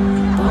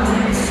 Only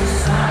miss the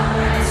sun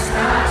when it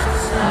starts to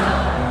snow.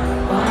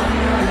 Only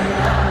know you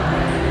love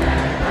when you let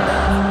it go.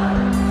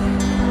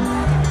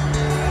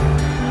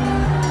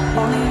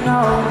 Only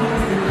know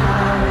you've been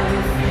high when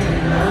you're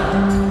feeling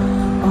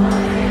low.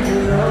 Only hit the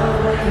road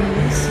when you're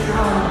missing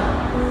home.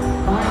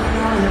 Only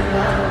know you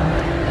love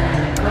when you let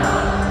it go.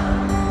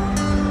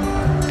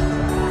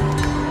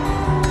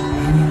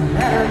 And you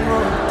let it go.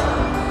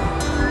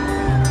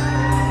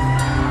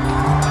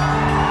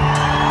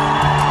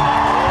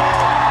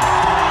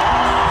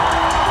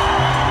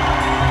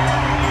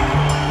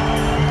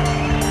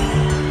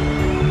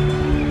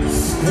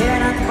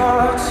 Staring at the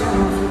bottom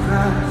of the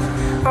glass,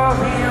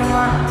 hoping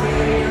one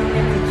day you'll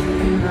never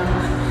dream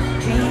of.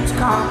 Dreams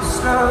come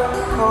slow,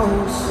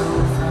 cold, so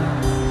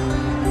fast.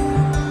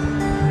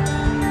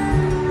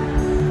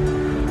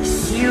 You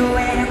see you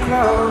when you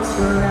close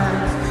your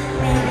eyes.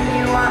 Maybe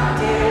one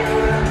day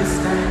you'll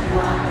understand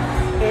why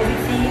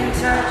everything you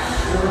touch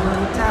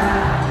surely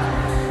dies.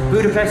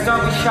 Budapest,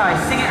 don't be shy,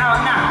 sing it out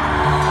now.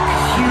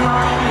 'Cause you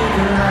only need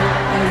the light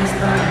when it's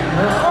burning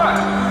low.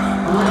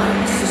 Only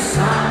miss the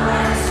sun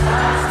when it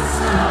starts to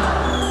snow.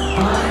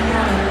 Only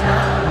know you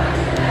love when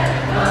you let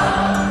it go.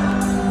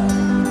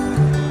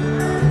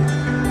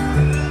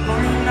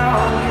 Only know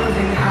you've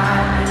been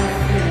high when you're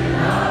feeling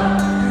low.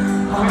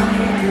 Only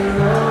hit the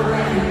road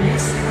when you're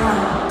missing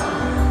home.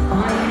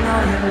 Only know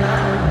you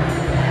love when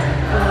you let it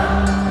go.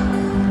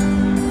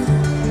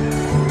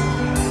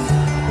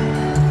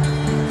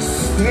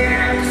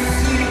 Staring at the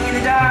ceiling in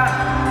the dark,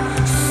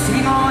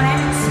 sitting on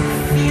empty,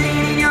 feeling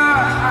in your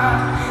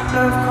heart.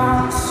 Love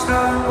comes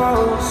slow,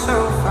 so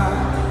far.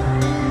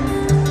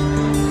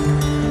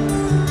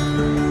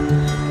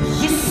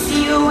 You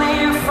see you when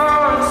you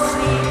fall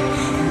asleep.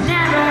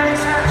 Never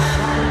touch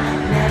on,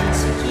 never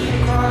to keep,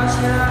 'cause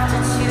you loved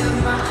it too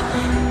much.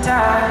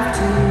 Dive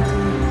too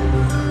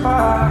deep. Oh.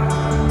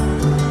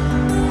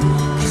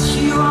 'Cause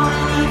you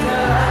only need the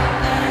light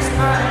when it's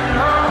burning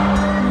low.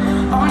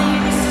 Only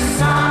miss the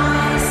sun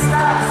when it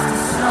starts to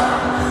snow.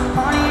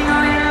 Only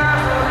know you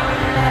love her when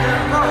you let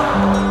her go.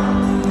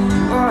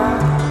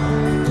 Oh.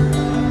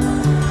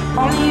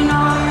 Only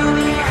know you'll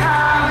be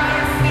high when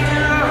you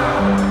feel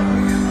low.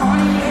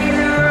 Only hit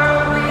the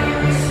road when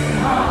you're missing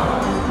home.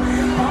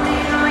 Only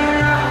know you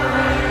love her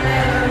when you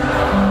let her go.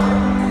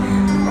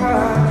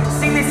 Oh.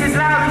 Sing this as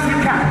loud as you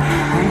can.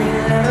 And you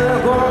let her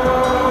go.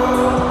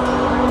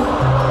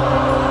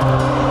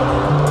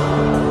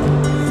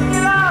 Sing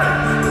it loud.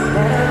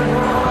 Let her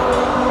go.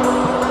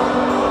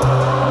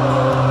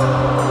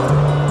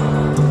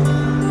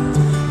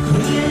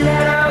 You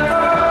let her go.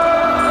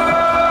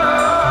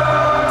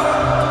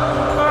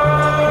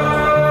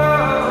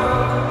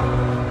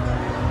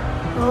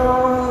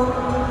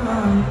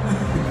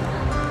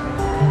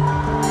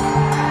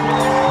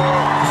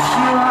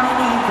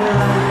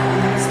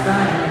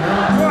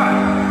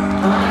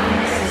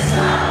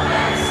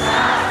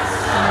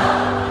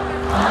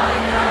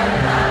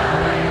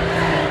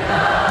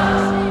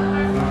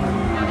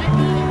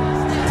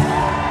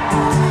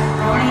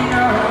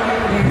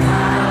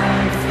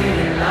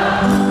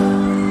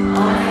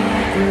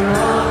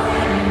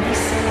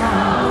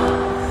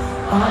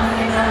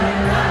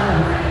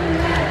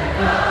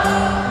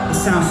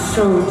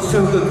 So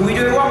good. Can we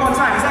do it one more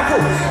time? Is that cool?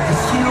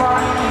 'Cause you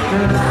only need the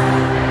light.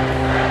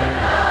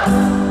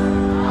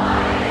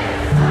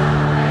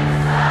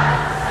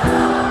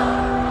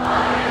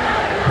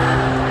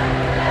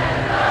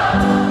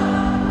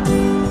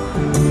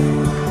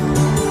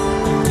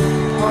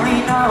 Only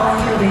know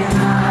you've been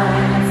high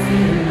when you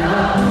feel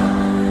low.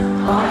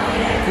 Only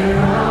hit the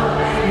road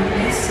when you're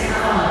missing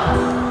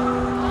home.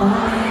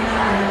 Only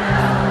know you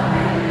love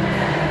when you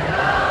let it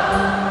go.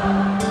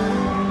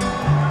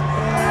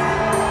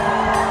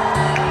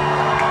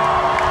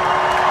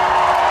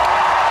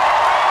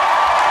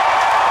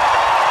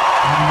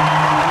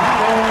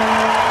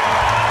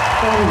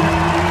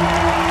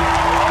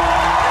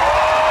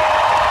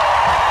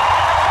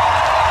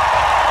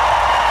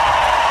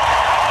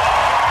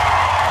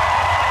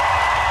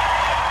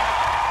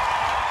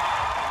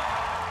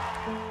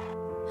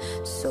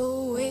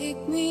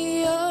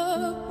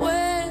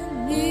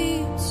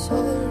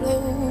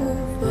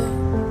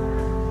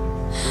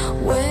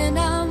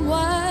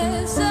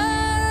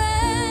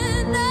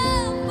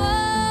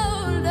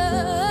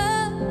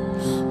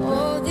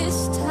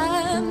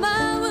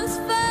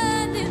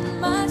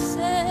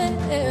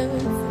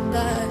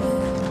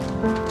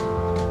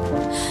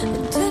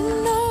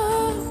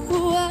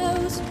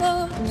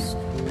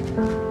 I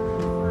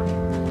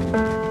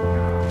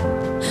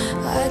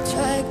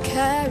tried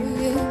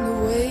carrying the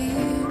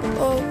weight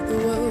of the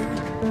world,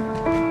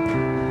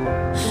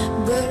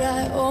 but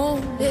I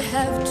only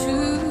have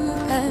two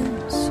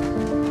hands.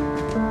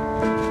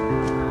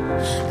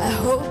 I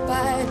hope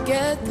I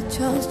get the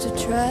chance to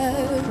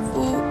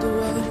travel the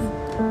world,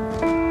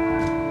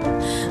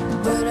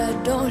 but I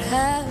don't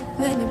have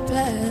any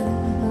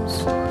plans.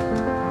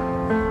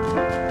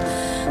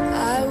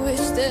 I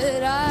wish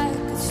that I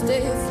could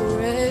stay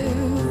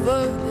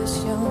forever this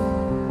young,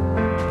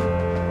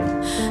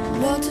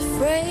 not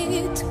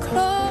afraid to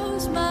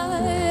close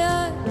my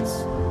eyes.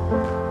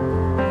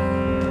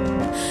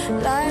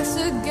 Life's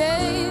a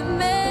game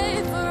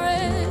made for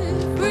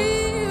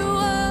everyone,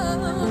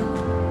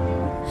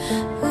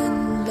 and